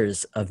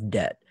years of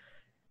debt.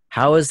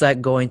 How is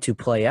that going to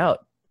play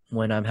out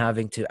when I'm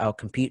having to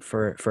outcompete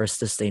for a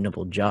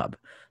sustainable job?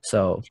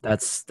 So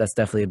that's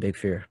definitely a big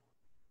fear.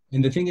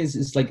 And the thing is,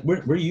 it's like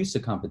we're used to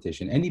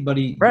competition.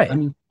 Anybody, I Right.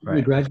 mean, in the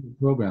Right. graduate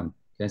program,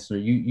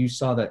 Kestner, you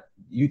saw that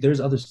there's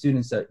other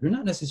students that you're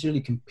not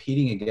necessarily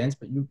competing against,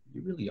 but you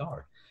really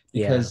are,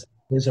 Yeah. because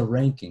there's a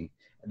ranking,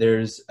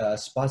 there's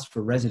spots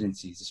for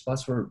residencies,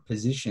 spots for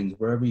positions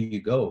wherever you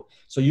go.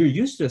 So you're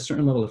used to a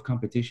certain level of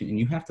competition, and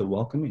you have to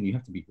welcome it, and you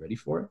have to be ready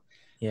for it.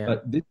 Yeah.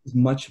 But this is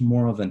much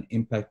more of an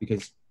impact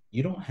because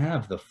you don't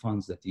have the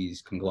funds that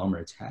these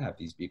conglomerates have,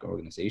 these big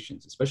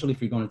organizations, especially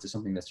if you're going into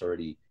something that's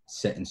already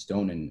set in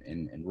stone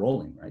and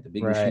rolling, right? The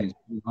big machine Right. is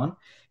going on.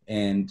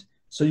 And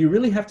so you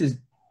really have to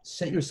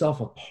set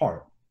yourself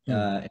apart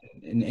Hmm.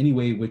 in any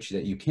way which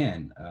that you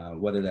can,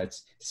 whether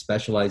that's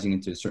specializing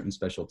into a certain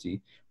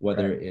specialty,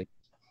 whether Right.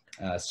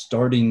 it's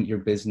starting your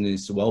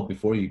business well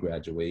before you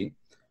graduate.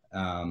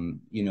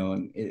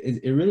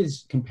 It really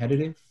is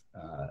competitive.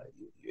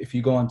 If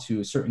you go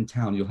into a certain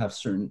town, you'll have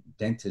certain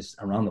dentists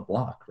around the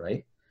block,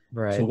 right? So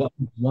Right. what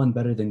makes one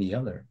better than the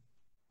other?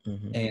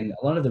 Hmm. And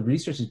a lot of the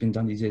research has been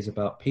done these days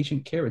about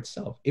patient care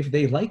itself. If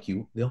they like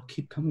you, they'll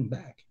keep coming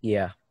back.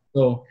 Yeah,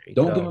 So there you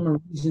don't give go. them a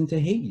reason to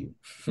hate you.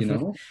 You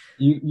know,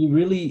 you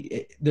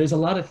really, there's a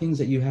lot of things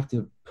that you have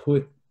to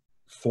put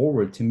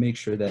forward to make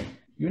sure that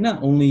you're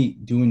not only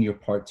doing your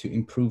part to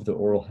improve the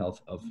oral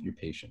health of your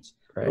patients,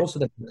 but Right. also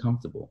that you're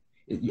comfortable.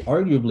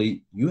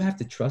 Arguably, you have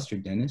to trust your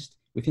dentist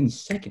within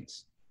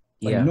seconds.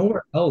 Like Yeah.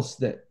 nowhere else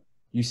that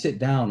you sit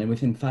down and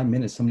within 5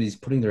 minutes somebody's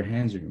putting their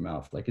hands in your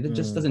mouth. Like it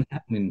just Mm, doesn't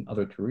happen in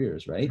other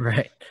careers, right?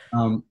 right.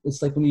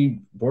 It's like when you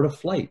board a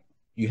flight,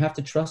 you have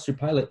to trust your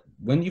pilot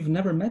when you've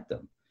never met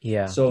them.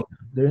 Yeah. So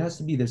there has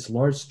to be this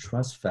large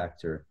trust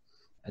factor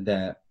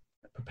that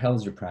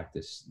propels your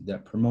practice,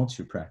 that promotes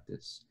your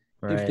practice.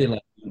 If they Right.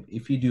 like you,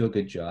 if you do a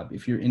good job,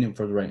 if you're in it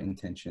for the right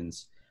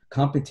intentions,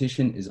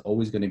 competition is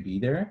always going to be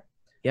there,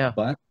 Yeah.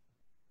 but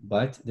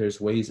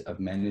there's ways of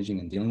managing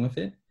and dealing with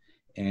it,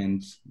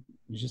 and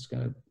you just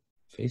gotta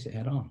face it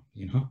head on,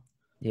 you know?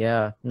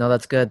 Yeah. No,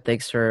 that's good.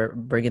 Thanks for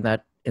bringing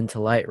that into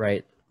light,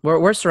 right?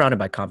 We're surrounded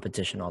by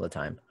competition all the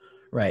time,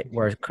 right?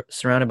 We're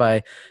surrounded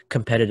by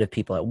competitive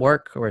people at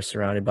work. We're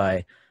surrounded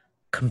by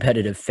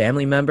competitive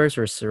family members.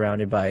 We're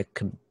surrounded by,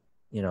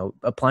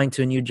 applying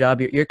to a new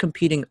job. You're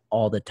competing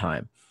all the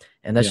time.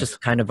 And that's Yeah.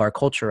 just kind of our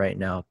culture right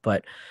now.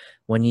 But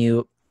when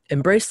you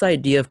embrace the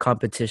idea of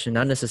competition,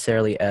 not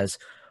necessarily as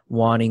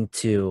wanting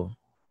to,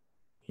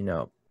 you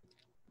know,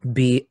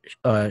 be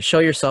show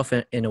yourself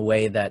in a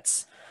way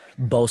that's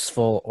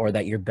boastful or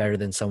that you're better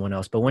than someone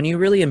else, but when you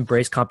really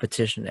embrace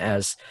competition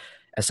as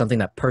something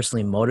that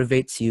personally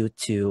motivates you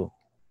to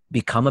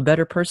become a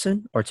better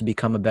person or to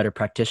become a better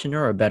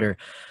practitioner or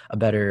a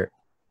better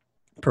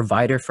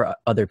provider for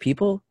other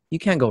people, you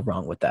can't go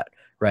wrong with that,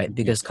 right?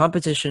 Because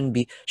competition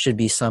should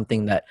be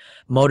something that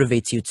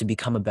motivates you to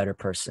become a better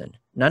person,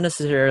 not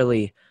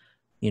necessarily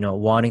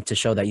wanting to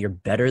show that you're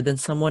better than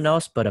someone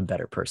else, but a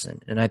better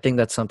person. And I think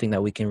that's something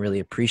that we can really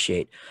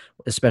appreciate,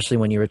 especially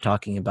when you were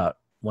talking about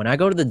when I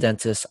go to the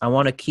dentist, I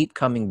want to keep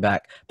coming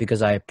back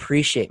because I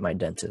appreciate my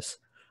dentist.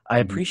 I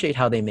Mhm. appreciate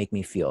how they make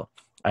me feel.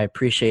 I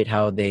appreciate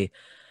how they,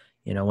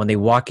 when they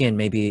walk in,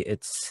 maybe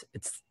it's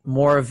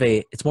more of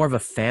a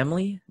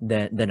family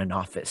than an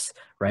office,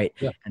 right?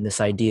 Yeah. And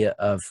this idea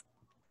of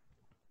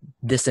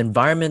this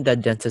environment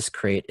that dentists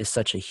create is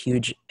such a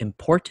huge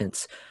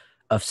importance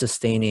of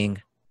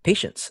sustaining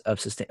patients, of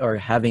sustain or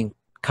having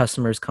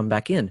customers come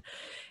back in.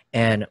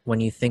 And when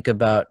you think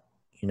about,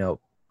 you know,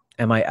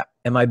 am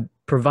I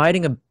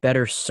providing a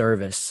better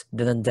service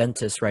than a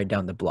dentist right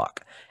down the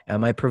block?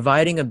 Am I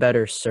providing a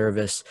better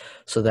service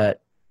so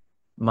that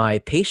my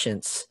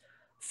patients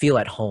feel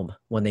at home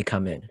when they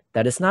come in?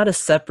 That it's not a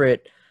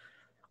separate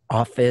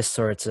office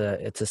or it's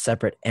a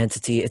separate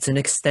entity. It's an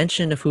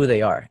extension of who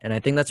they are. And I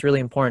think that's really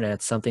important.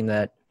 It's something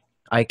that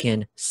I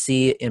can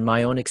see in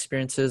my own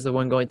experiences of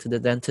when going to the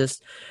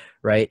dentist,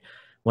 right?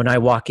 When I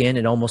walk in,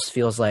 it almost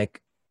feels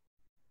like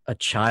a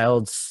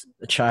child's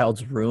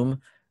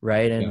room,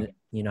 right? Yeah.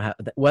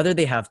 And whether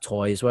they have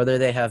toys, whether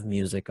they have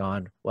music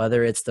on,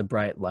 whether it's the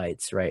bright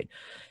lights, right?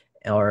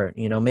 Or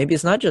maybe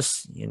it's not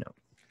just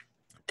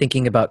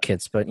thinking about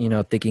kids, but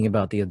thinking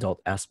about the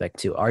adult aspect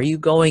too. Are you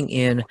going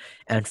in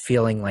and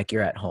feeling like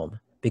you're at home?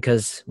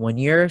 Because when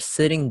you're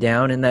sitting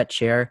down in that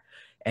chair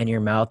and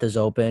your mouth is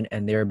open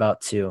and they're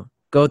about to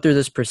go through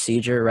this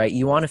procedure, right?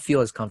 You want to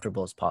feel as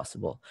comfortable as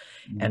possible.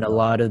 And a Mhm.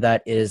 lot of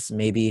that is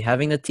maybe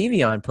having the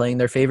TV on, playing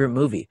their favorite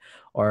movie,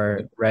 or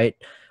Right. right?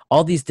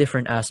 All these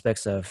different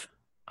aspects of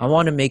I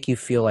want to make you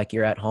feel like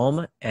you're at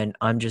home and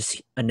I'm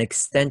just an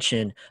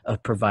extension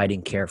of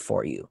providing care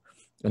for you.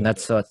 And Yeah.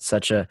 that's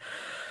such an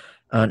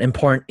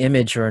important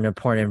image or an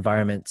important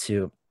environment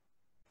to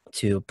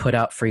put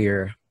out for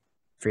your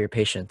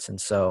patients.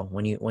 And so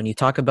when you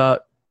talk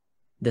about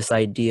this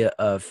idea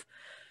of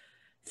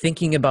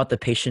thinking about the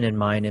patient in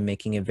mind and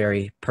making it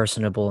very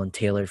personable and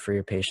tailored for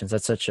your patients,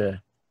 that's such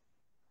a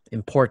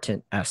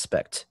important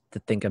aspect to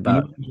think You know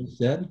about. what you just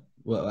said?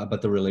 Well,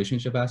 about the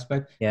relationship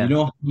aspect. You Yeah.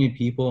 know how many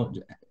people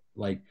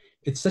like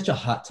it's such a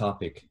hot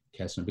topic,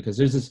 Kestner, because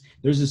there's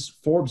this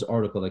Forbes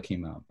article that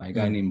came out by a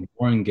guy Mm, named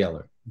Warren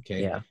Geller.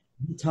 Okay. yeah.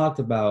 He talked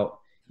about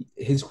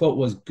his quote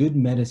was good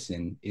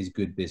medicine is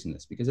good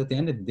business because at the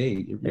end of the day,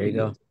 it There you really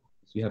go. is.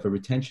 So you have a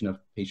retention of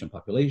patient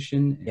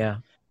population Yeah.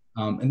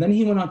 and then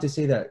he went on to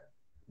say that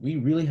we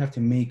really have to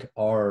make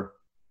our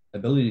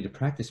ability to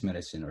practice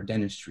medicine or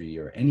dentistry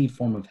or any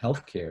form of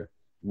healthcare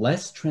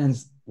less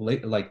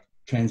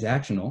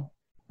transactional,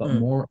 but Mm,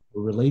 more a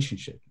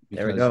relationship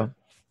there we because go.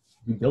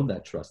 you build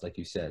that trust, like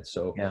you said.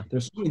 So Yeah.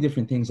 there's so many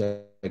different things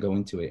that go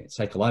into it,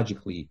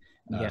 psychologically,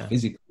 Yeah.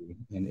 physically,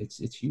 and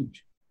it's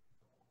huge.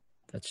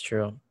 That's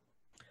true.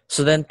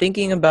 So then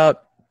thinking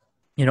about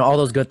all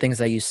those good things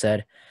that you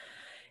said,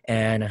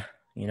 and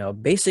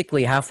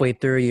basically halfway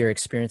through your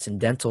experience in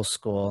dental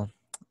school,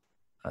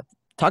 uh,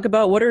 talk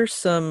about what are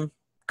some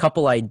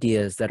couple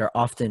ideas that are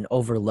often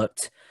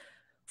overlooked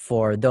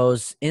for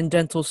those in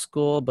dental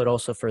school, but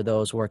also for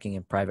those working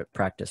in private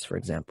practice, for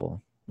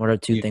example. What are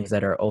two Yeah. things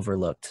that are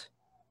overlooked?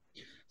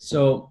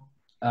 So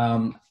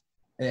um,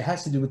 it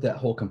has to do with that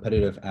whole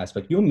competitive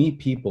aspect. You'll meet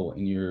people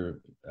in your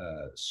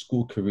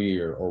school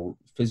career or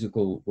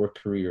physical work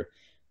career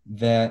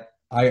that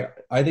are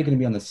either going to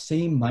be on the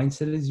same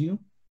mindset as you,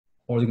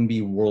 or they're going to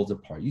be worlds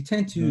apart. You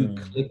tend to Mm.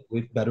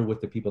 click better with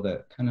the people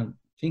that kind of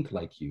think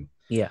like you.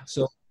 Yeah.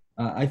 So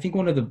I think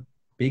one of the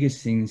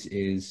biggest things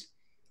is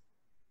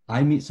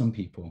I meet some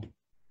people.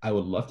 I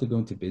would love to go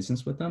into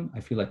business with them. I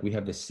feel like we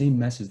have the same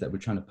message that we're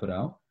trying to put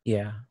out.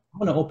 Yeah. I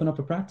want to open up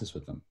a practice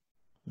with them.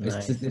 It's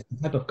Nice. the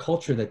type of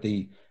culture that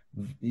they,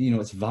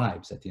 it's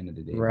vibes at the end of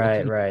the day. What Right,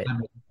 kind of right. vibe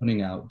are we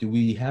putting out? Do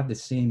we have the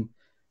same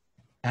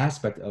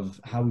aspect of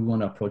how we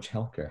want to approach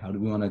healthcare? How do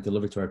we want to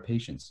deliver to our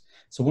patients?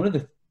 So one of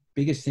the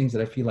biggest things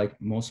that I feel like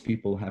most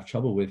people have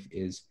trouble with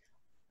is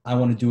I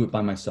want to do it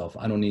by myself.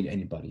 I don't need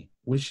anybody,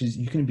 which is,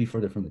 you couldn't be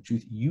further from the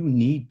truth. You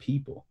need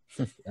people.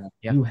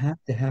 Yeah. You have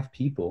to have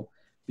people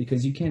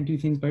because you can't do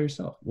things by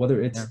yourself, whether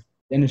Yeah. it's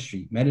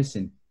dentistry,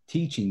 medicine,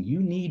 teaching.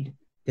 You need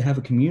to have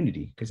a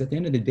community because at the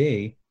end of the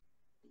day,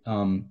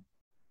 um,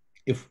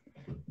 if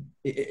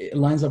it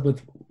lines up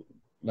with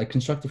like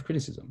constructive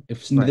criticism,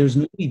 if Right. there's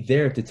nobody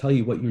there to tell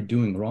you what you're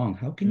doing wrong,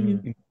 how can you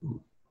Mm.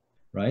 improve?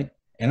 Right.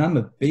 And I'm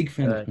a big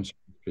fan of Good.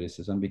 constructive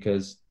criticism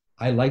because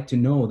I like to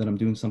know that I'm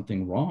doing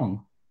something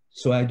wrong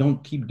so I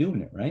don't keep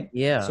doing it. Right.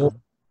 Yeah. So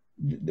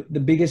the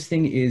biggest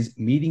thing is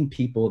meeting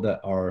people that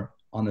are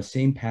on the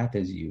same path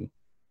as you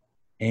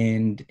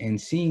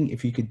and seeing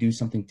if you could do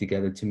something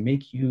together to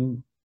make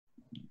you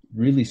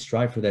really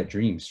strive for that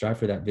dream, strive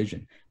for that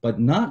vision, but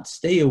not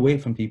stay away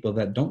from people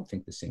that don't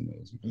think the same way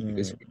as you do.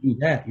 Because Mm. if you do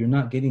that, you're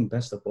not getting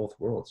best of both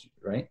worlds,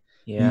 right?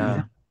 You have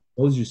Yeah. to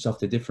expose yourself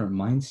to different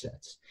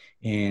mindsets.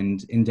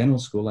 And in dental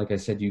school, like I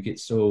said, you get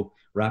so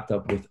wrapped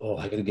up with, oh,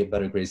 I got to get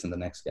better grades than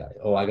the next guy.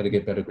 Oh, I got to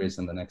get better grades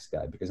than the next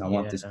guy because I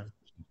want this. Yeah.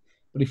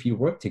 But if you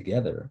work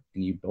together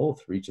and you both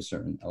reach a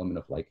certain element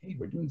of like, hey,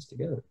 we're doing this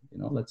together,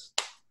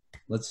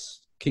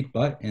 let's kick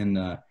butt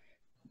and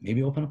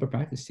maybe open up a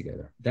practice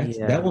together. That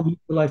Yeah. will make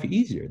your life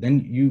easier. Then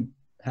you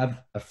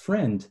have a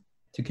friend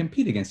to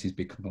compete against these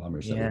big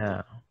conglomerates that work Yeah.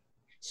 together.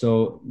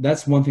 So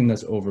that's one thing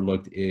that's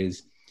overlooked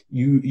is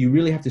you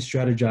really have to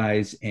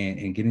strategize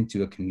and get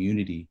into a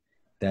community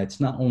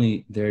that's not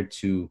only there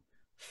to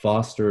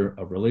foster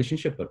a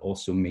relationship, but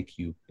also make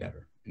you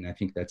better. And I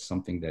think that's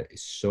something that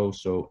is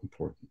so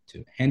important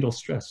to handle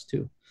stress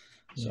too.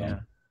 So, Yeah.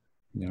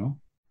 you know,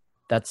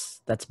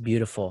 That's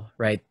beautiful,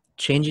 right?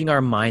 Changing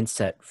our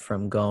mindset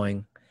from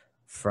going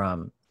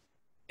from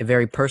a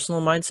very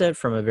personal mindset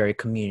from a very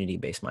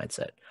community-based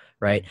mindset,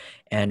 right?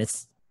 And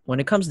it's when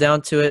it comes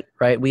down to it,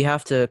 right? We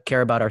have to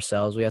care about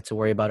ourselves. We have to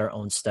worry about our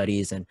own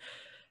studies and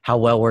how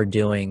well we're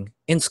doing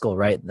in school,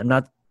 right?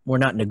 We're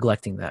not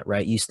neglecting that,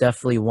 right? You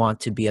definitely want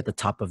to be at the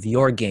top of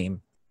your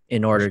game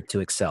in for order sure. to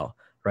excel,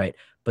 right?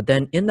 But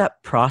then in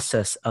that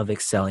process of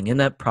excelling, in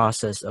that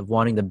process of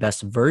wanting the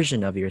best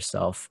version of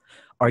yourself,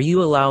 are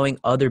you allowing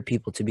other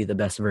people to be the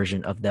best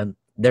version of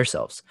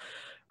themselves,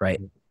 right?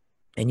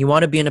 And you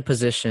want to be in a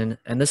position,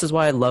 and this is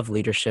why I love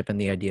leadership and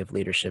the idea of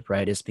leadership,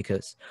 right? Is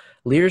because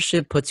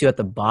leadership puts you at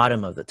the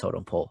bottom of the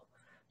totem pole,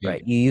 Yeah,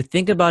 right? You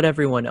think about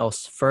everyone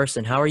else first,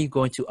 and how are you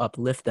going to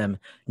uplift them,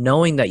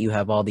 knowing that you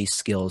have all these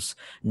skills,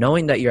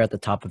 knowing that you're at the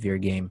top of your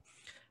game?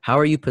 How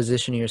are you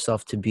positioning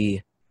yourself to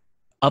be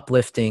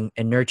uplifting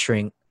and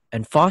nurturing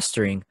and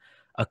fostering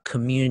a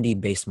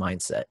community-based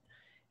mindset?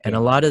 And a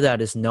yeah, lot of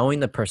that is knowing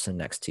the person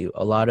next to you.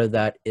 A lot of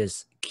that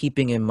is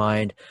keeping in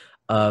mind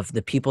of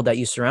the people that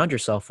you surround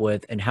yourself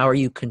with and how are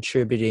you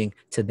contributing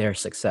to their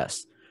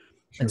success.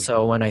 And sure.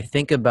 so when I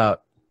think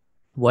about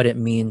what it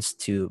means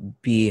to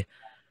be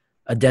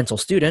a dental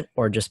student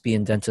or just be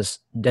in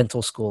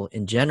dental school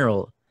in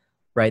general,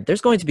 right?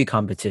 There's going to be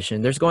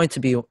competition. There's going to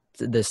be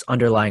this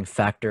underlying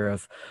factor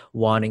of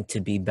wanting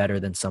to be better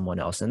than someone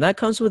else. And that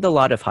comes with a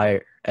lot of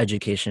higher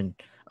education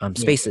Yeah,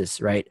 spaces,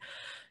 right?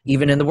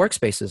 Even in the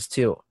workspaces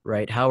too,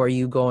 right? How are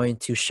you going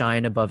to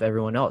shine above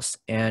everyone else?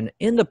 And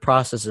in the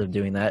process of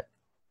doing that,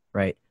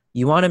 right,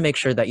 you want to make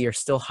sure that you're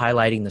still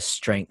highlighting the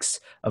strengths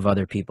of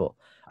other people.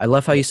 I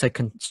love how yeah, you said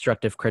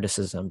constructive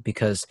criticism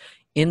because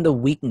in the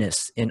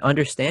weakness, in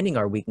understanding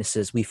our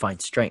weaknesses, we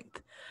find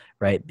strength,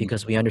 right? yeah,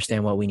 Because we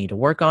understand what we need to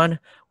work on,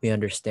 we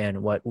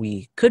understand what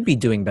we could be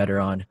doing better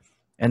on,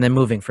 and then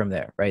moving from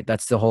there, right?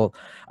 That's the whole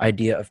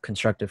idea of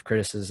constructive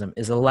criticism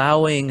is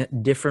allowing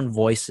different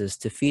voices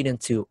to feed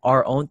into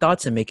our own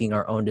thoughts and making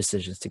our own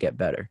decisions to get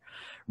better,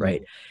 yeah,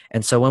 right?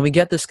 And so when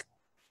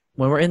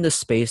we're in the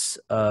space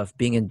of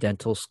being in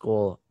dental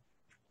school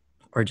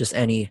or just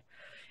any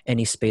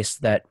space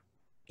that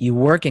you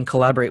work and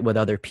collaborate with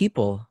other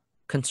people,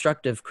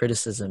 constructive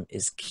criticism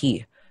is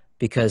key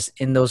because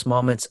in those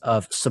moments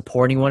of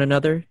supporting one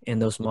another, in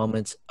those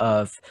moments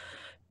of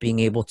being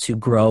able to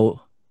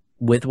grow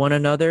with one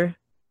another,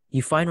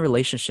 you find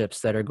relationships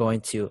that are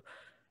going to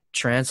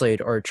translate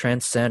or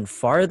transcend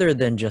farther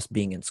than just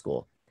being in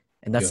school.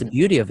 And that's yeah, the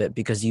beauty of it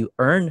because you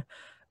earn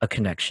a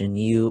connection,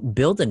 you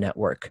build a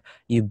network,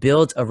 you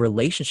build a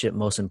relationship,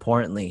 most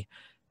importantly,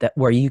 that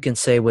where you can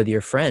say with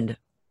your friend,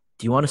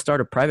 do you want to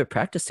start a private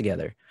practice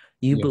together?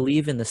 You yeah,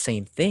 believe in the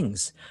same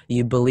things.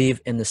 You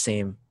believe in the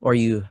same, or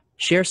you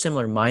share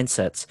similar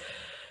mindsets,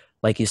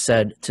 like you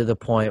said, to the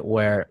point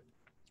where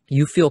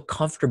you feel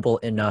comfortable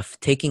enough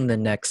taking the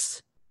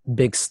next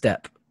big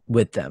step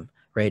with them,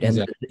 right? And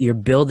Exactly. you're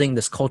building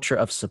this culture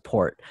of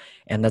support.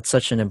 And that's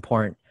such an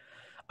important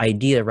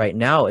idea right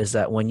now, is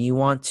that when you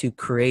want to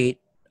create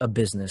a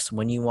business,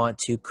 when you want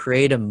to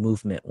create a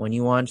movement, when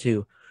you want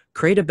to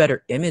create a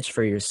better image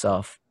for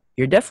yourself,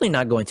 you're definitely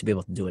not going to be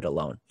able to do it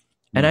alone.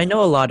 And I No.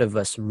 know a lot of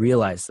us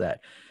realize that,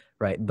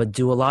 right? But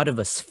do a lot of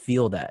us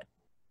feel that?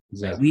 Right.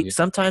 Exactly. We Yeah.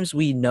 sometimes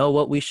we know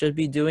what we should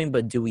be doing,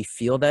 but do we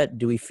feel that?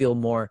 Do we feel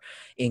more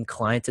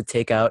inclined to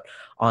take out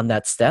on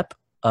that step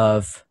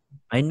of,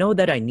 I know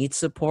that I need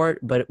support,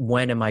 but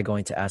when am I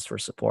going to ask for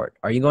support?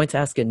 Are you going to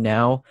ask it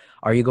now?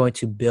 Are you going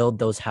to build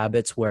those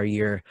habits where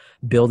you're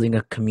building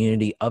a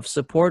community of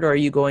support? Or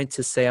are you going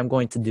to say, I'm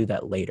going to do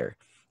that later?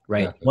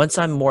 Right. Exactly. Once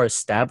I'm more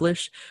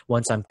established,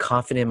 once I'm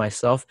confident in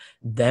myself,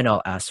 then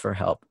I'll ask for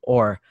help,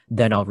 or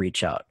then I'll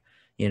reach out.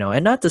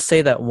 And not to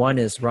say that one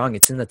is wrong.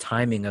 It's in the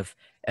timing of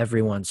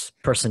everyone's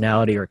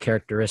personality or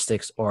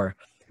characteristics or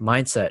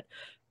mindset.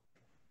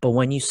 But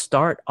when you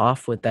start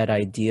off with that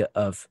idea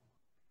of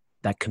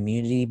that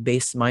community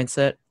based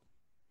mindset,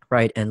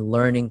 right, and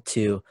learning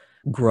to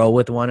grow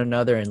with one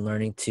another and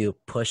learning to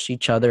push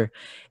each other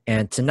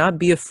and to not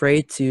be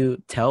afraid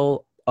to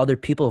tell other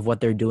people of what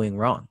they're doing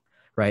wrong,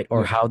 right,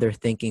 or Yeah. how they're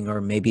thinking, or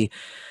maybe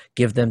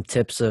give them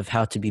tips of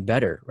how to be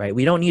better, right?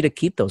 We don't need to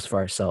keep those for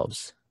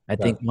ourselves. I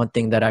think Exactly. one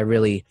thing that I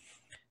really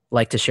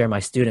like to share my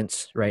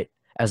students, right,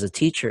 as a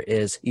teacher,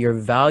 is your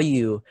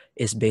value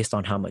is based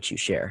on how much you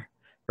share,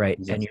 right?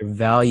 And Exactly. your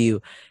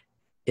value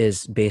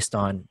is based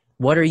on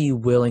what are you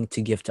willing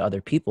to give to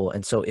other people.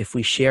 And so if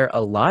we share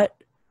a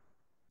lot,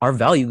 our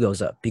value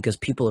goes up because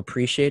people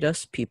appreciate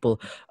us, people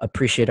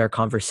appreciate our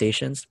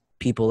conversations,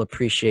 people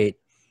appreciate,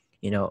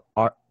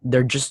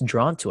 they're just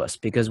drawn to us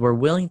because we're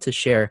willing to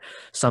share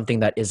something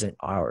that isn't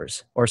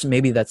ours, or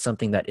maybe that's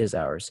something that is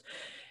ours.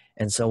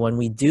 And so when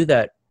we do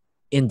that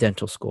in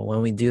dental school,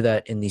 when we do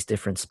that in these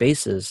different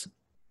spaces,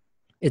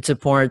 it's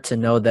important to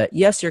know that,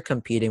 yes, you're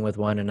competing with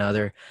one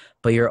another,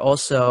 but you're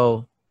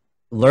also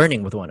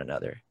learning with one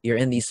another. You're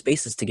in these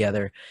spaces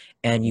together,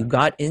 and you Yeah.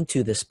 got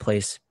into this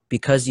place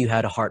because you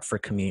had a heart for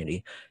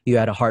community. You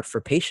had a heart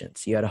for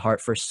patients. You had a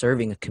heart for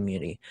serving a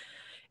community.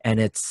 And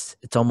it's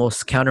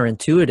almost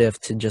counterintuitive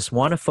to just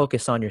want to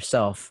focus on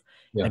yourself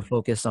Yeah. and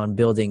focus on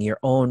building your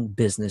own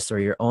business or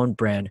your own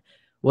brand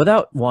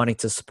without wanting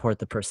to support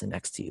the person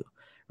next to you,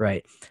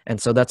 right?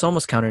 And so that's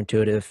almost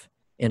counterintuitive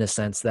in a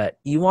sense that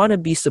you want to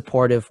be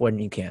supportive when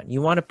you can.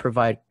 You want to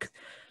provide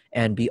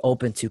and be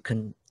open to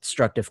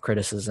constructive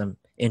criticism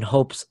in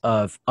hopes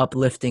of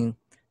uplifting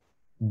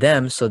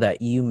them so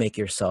that you make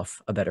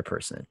yourself a better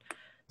person.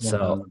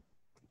 So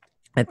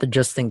 100.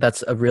 just think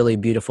that's a really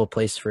beautiful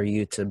place for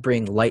you to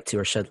bring light to,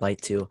 or shed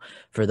light to,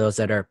 for those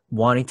that are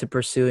wanting to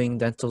pursuing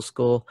dental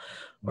school,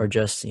 or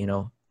just,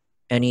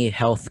 any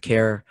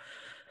healthcare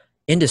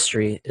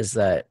industry, is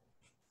that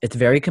it's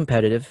very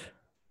competitive,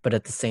 but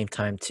at the same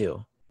time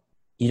too,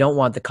 you don't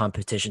want the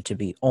competition to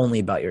be only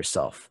about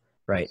yourself,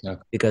 right?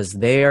 Exactly. Because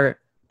the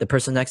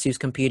person next to you is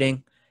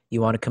competing.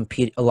 You want to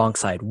compete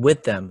alongside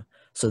with them.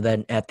 So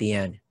then at the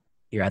end,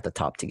 you're at the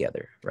top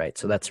together, right?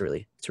 So it's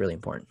really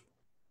important.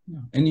 Yeah.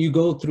 And you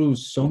go through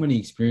so many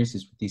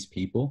experiences with these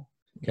people,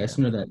 Yeah.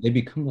 Kestner, that they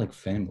become like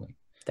family.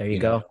 There you You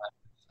know, go.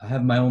 I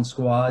have my own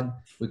squad.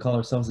 We call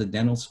ourselves the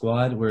dental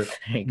squad, where There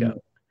you you go. know,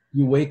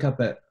 you wake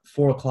up at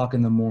 4 o'clock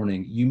in the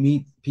morning. You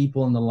meet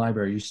people in the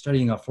library. You're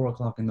studying at 4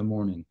 o'clock in the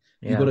morning.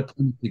 You go Yeah. to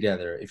clinic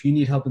together. If you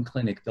need help in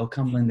clinic, they'll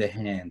come lend a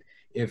hand.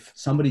 If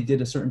somebody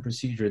did a certain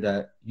procedure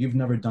that you've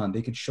never done,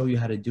 they could show you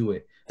how to do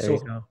it. There you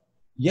So go.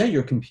 yeah,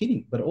 you're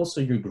competing, but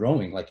also you're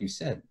growing, like you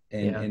said,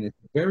 and Yeah. and it's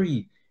a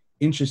very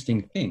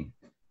interesting thing.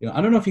 I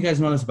don't know if you guys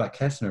know this about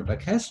Kestner, but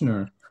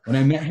Kestner, when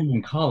I met him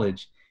in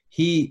college,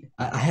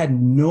 I had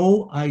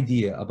no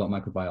idea about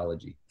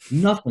microbiology,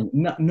 nothing,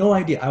 no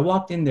idea. I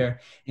walked in there,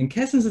 and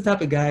Kestner's the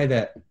type of guy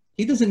that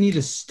he doesn't need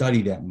to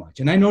study that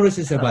much. And I noticed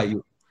this about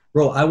you,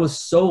 bro. I was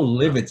so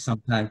livid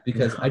sometimes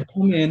because No. I'd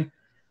come in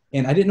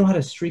and I didn't know how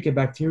to streak a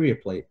bacteria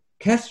plate.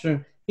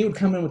 Kestner, he would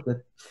come in with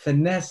the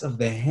finesse of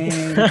the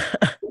hand.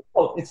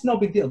 Oh, it's no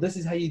big deal. This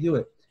is how you do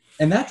it.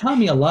 And that taught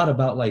me a lot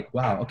about, like,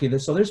 wow, okay,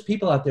 so there's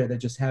people out there that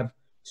just have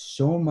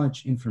so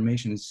much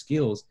information and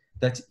skills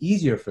that's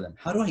easier for them.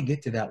 How do I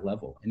get to that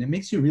level? And it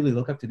makes you really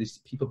look up to these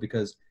people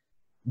because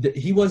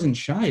he wasn't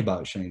shy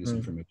about sharing this Mm.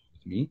 information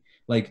with me.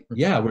 Like,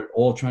 yeah, we're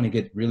all trying to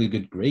get really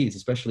good grades,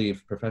 especially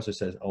if professor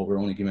says, oh, we're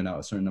only giving out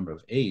a certain number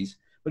of A's.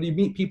 But you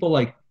meet people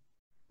like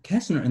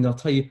Kestner, and they'll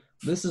tell you,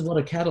 this is what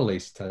a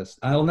catalase test.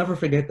 I'll never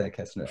forget that,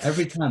 Kestner.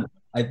 Every time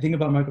I think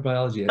about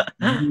microbiology,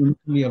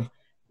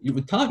 you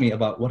would taught me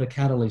about what a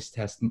catalase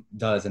test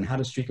does and how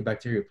to streak a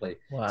bacteria plate.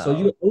 So Wow.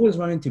 you always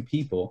run into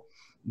people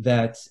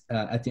that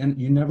at the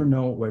end, you never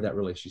know where that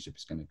relationship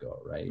is going to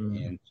go, right?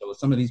 Mm. And so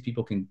some of these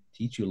people can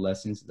teach you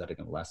lessons that are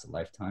going to last a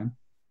lifetime.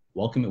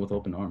 Welcome it with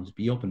open arms.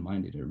 Be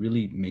open-minded. It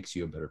really makes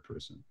you a better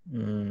person.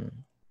 Mm.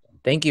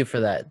 Thank you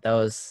for that. That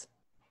was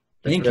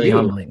That's Thank really you.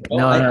 humbling. Well,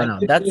 No, no, I no.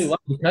 did really well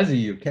because of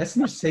you.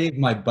 Kestner saved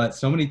my butt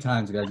so many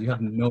times, guys. You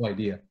have no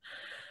idea.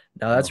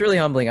 That's So, really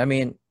humbling. I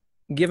mean,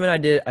 given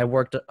I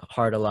worked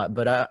hard a lot,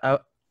 but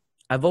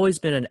I've always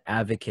been an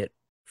advocate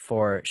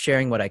for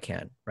sharing what I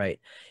can, right?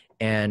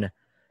 And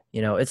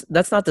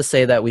that's not to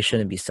say that we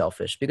shouldn't be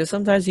selfish, because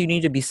sometimes you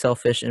need to be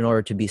selfish in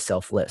order to be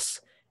selfless.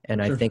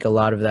 And for I sure. think a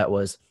lot of that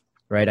was,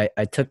 right.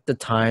 I took the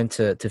time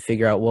to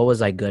figure out what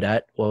was I good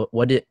at,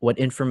 what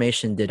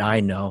information did I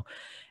know,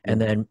 Yeah.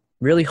 and then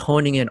really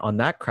honing in on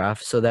that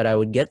craft so that I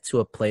would get to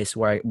a place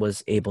where I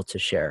was able to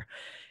share.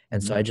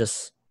 And so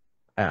Mhm.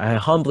 I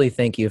humbly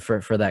thank you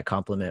for that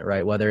compliment,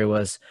 right? Whether it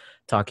was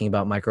talking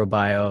about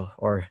microbiome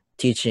or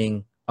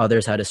teaching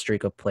others how to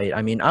streak a plate.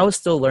 I mean, I was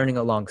still learning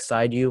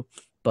alongside you,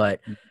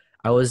 but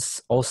I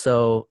was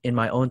also in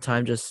my own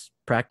time just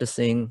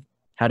practicing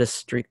how to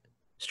streak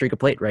a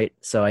plate, right?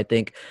 So I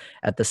think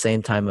at the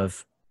same time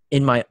of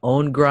in my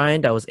own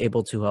grind, I was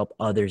able to help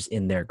others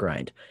in their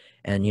grind.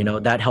 And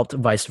that helped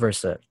vice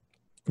versa.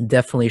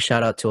 Definitely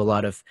shout out to a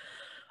lot of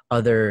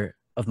other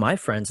of my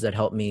friends that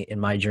helped me in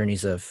my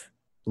journeys of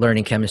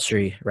learning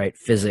chemistry, right?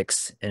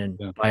 Physics and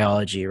Yeah.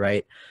 biology,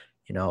 right?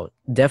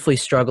 Definitely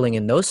struggling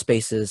in those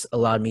spaces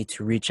allowed me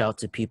to reach out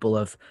to people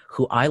of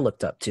who I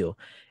looked up to.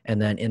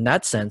 And then in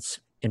that sense,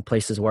 in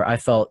places where I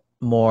felt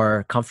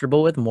more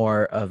comfortable with,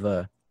 more of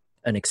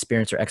an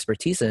experience or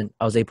expertise in,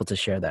 I was able to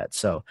share that.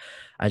 So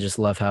I just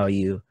love how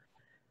you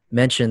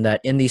mentioned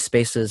that in these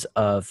spaces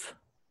of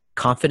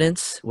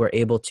confidence, we're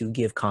able to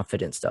give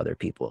confidence to other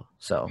people.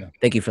 So Yeah.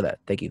 thank you for that.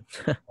 Thank you.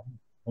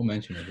 Don't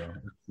mention it, bro.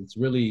 It's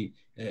really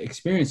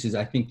experiences.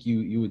 I think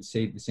you would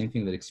say the same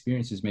thing, that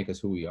experiences make us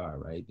who we are,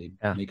 right? They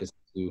Yeah. make us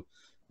to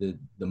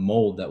the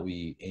mold that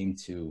we aim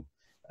to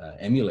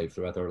emulate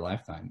throughout our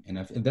lifetime. And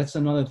that's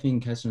another thing,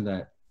 Kessler,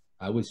 that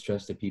I would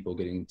stress to people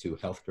getting into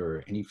healthcare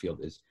or any field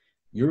is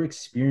your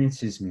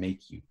experiences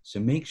make you. So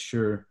make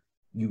sure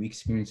you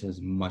experience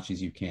as much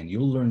as you can.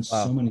 You'll learn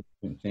so Wow. many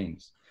different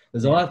things.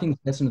 There's a Yeah. lot of things,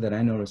 Kessler, that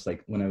I noticed,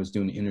 like when I was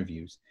doing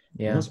interviews.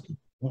 Yeah. Most people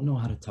don't know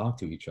how to talk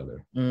to each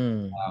other.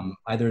 Mm,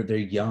 Either they're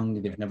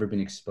young, they've never been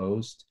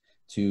exposed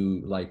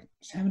to like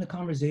just having a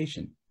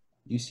conversation.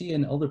 You see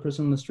an older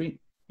person on the street,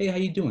 hey, how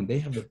you doing? They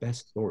have the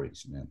best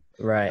stories, man.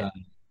 right. Uh,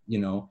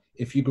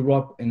 if you grew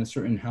up in a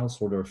certain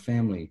household or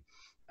family,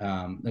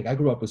 like I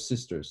grew up with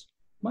sisters.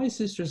 My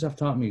sisters have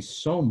taught me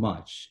so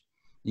much,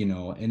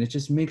 and it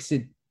just makes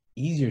it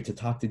easier to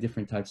talk to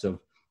different types of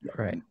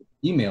Right.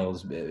 emails,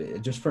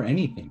 just for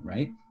anything,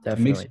 right? It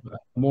makes Definitely. you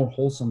a more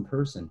wholesome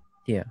person.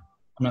 Yeah.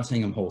 I'm not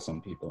saying I'm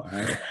wholesome, people. All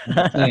right. I'm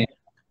just saying,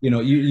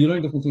 you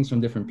learn different things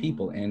from different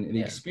people, and the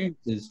Yeah.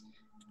 experiences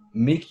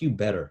make you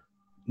better.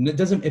 And it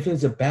doesn't, if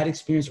it's a bad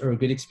experience or a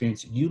good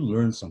experience, you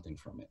learn something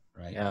from it,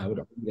 right? Yeah. I would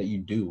argue that you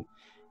do.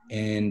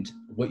 And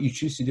what you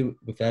choose to do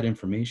with that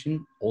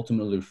information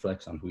ultimately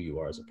reflects on who you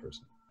are as a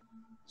person.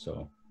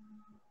 So,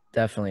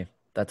 Definitely.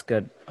 That's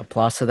good.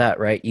 Applause to that,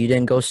 right? You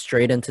didn't go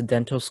straight into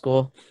dental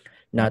school.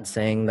 Not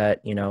saying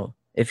that,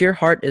 if your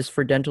heart is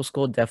for dental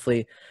school,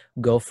 definitely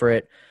go for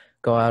it.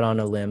 Go out on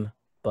a limb.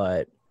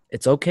 But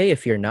it's okay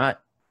if you're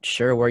not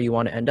sure where you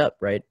want to end up,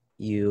 right?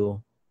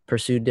 You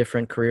pursued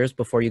different careers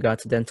before you got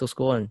to dental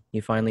school, and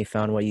you finally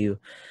found what you're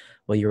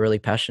really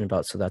passionate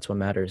about. So that's what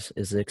matters,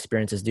 is the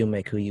experiences do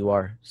make who you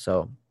are.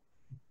 So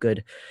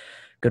good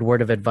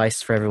word of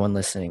advice for everyone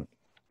listening.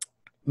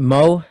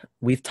 Mo,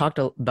 we've talked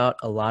about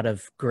a lot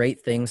of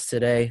great things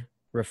today,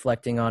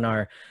 reflecting on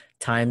our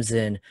times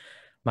in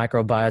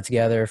microbiome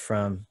together,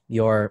 from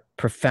your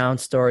profound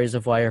stories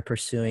of why you're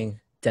pursuing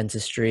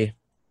dentistry.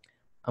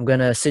 I'm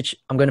gonna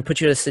put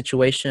you in a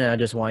situation, and I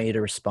just want you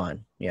to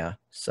respond. Yeah.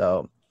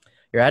 So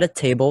you're at a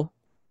table,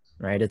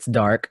 right? It's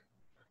dark.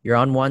 You're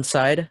on one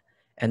side,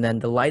 and then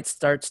the light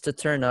starts to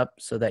turn up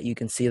so that you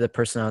can see the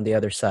person on the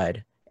other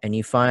side. And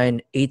you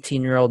find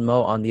 18-year-old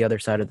Mo on the other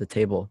side of the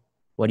table.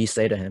 What do you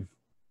say to him?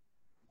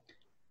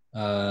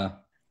 uh,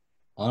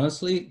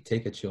 honestly,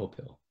 take a chill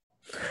pill.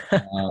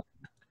 Uh,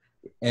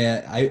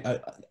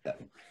 and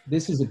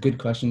this is a good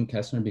question,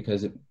 Kessner,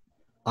 because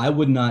I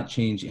would not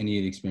change any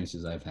of the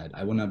experiences I've had.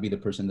 I would not be the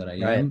person that I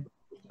Right. am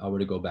if I were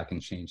to go back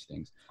and change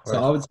things. Of So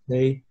course. I would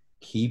say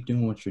keep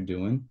doing what you're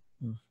doing,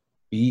 Mm.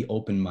 be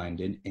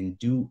open-minded, and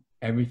do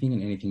everything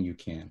and anything you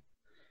can.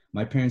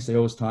 My parents, they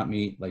always taught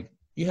me, like,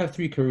 you have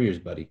three careers,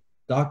 buddy: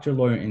 doctor,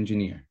 lawyer,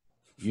 engineer.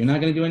 You're not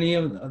going to do any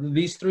of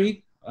these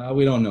three?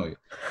 We don't know you.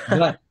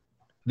 But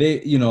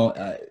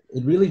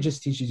it really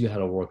just teaches you how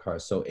to work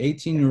hard. So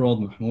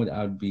 18-year-old Mahmoud,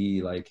 I would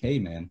be like, hey,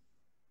 man,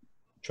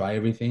 try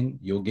everything.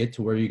 You'll get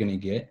to where you're going to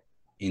get.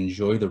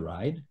 Enjoy the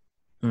ride.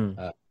 Mm.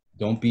 Uh,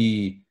 don't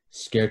be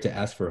scared to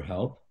ask for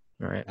help.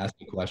 All right. Ask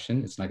a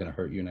question. It's not going to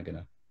hurt you. You're not going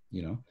to,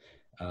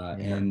 Yeah.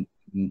 and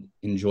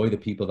enjoy the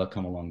people that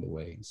come along the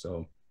way.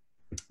 So,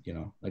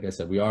 like I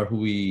said, we are who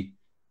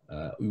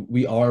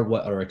we are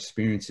what our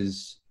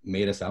experiences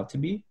made us out to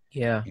be.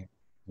 Yeah. And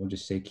we'll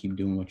just say, keep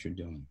doing what you're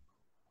doing.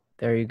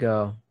 There you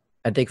go.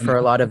 I think And for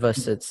a lot of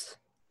us,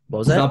 what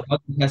was that? stop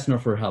bugging Kestner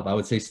for help. I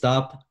would say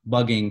stop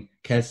bugging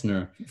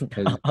Kestner,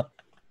 because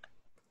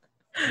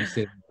you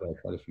said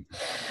quite a few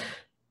times.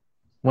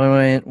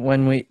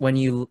 When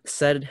you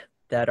said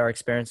that our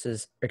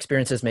experiences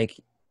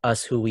make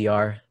us who we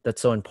are,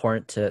 that's so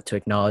important to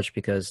acknowledge,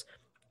 because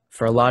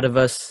for a lot of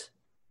us,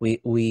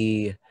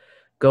 we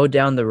go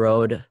down the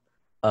road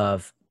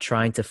of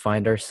trying to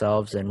find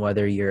ourselves, and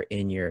whether you're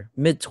in your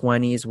mid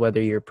 20s,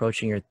 whether you're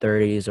approaching your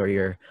 30s, or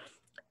you're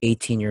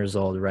 18 years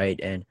old, right?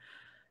 And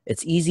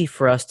it's easy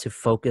for us to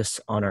focus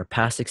on our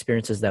past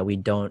experiences that we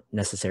don't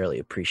necessarily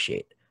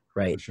appreciate, For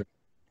right? sure.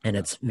 And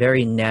Yeah. it's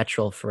very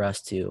natural for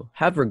us to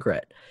have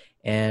regret.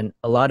 And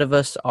a lot of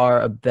us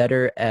are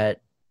better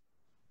at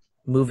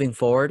moving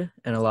forward,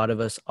 and a lot of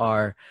us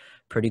are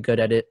pretty good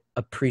at it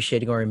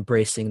appreciating or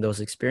embracing those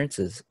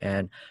experiences.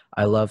 And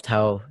I loved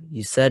how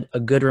you said a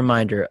good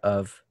reminder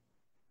of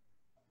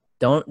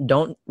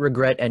don't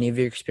regret any of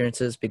your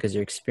experiences, because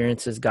your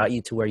experiences got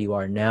you to where you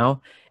are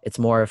now. It's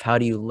more of how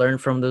do you learn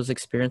from those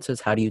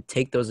experiences, how do you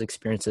take those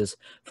experiences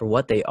for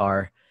what they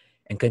are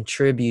and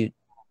contribute,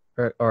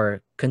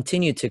 or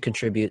continue to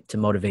contribute to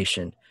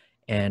motivation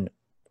and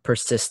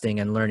persisting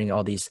and learning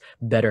all these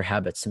better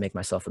habits to make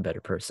myself a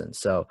better person.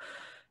 So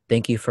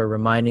thank you for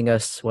reminding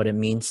us what it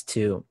means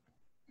to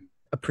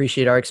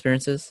appreciate our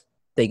experiences.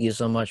 Thank you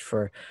so much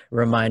for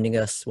reminding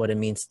us what it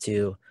means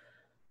to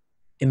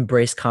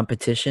embrace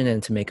competition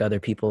and to make other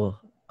people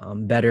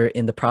better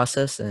in the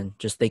process. And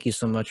just thank you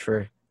so much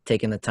for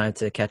taking the time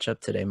to catch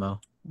up today, Mo.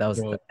 That was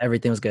Bro,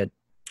 everything was good.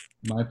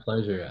 my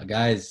pleasure.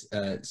 Guys,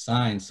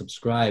 sign,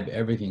 subscribe,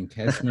 everything.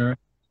 Kestner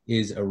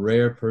is a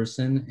rare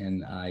person,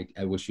 and I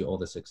wish you all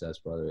the success,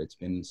 brother. It's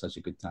been such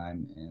a good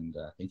time, and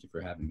thank you for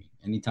having me.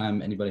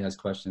 Anytime anybody has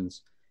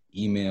questions,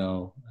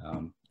 email,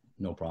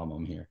 no problem.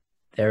 I'm here.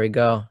 There we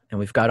go. And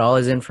we've got all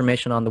his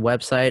information on the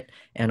website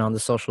and on the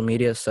social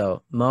media.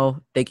 So,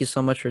 Mo, thank you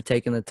so much for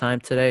taking the time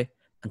today.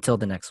 Until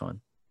the next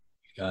one.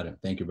 Got it.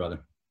 Thank you,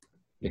 brother.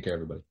 Take care,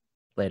 everybody.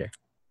 Later.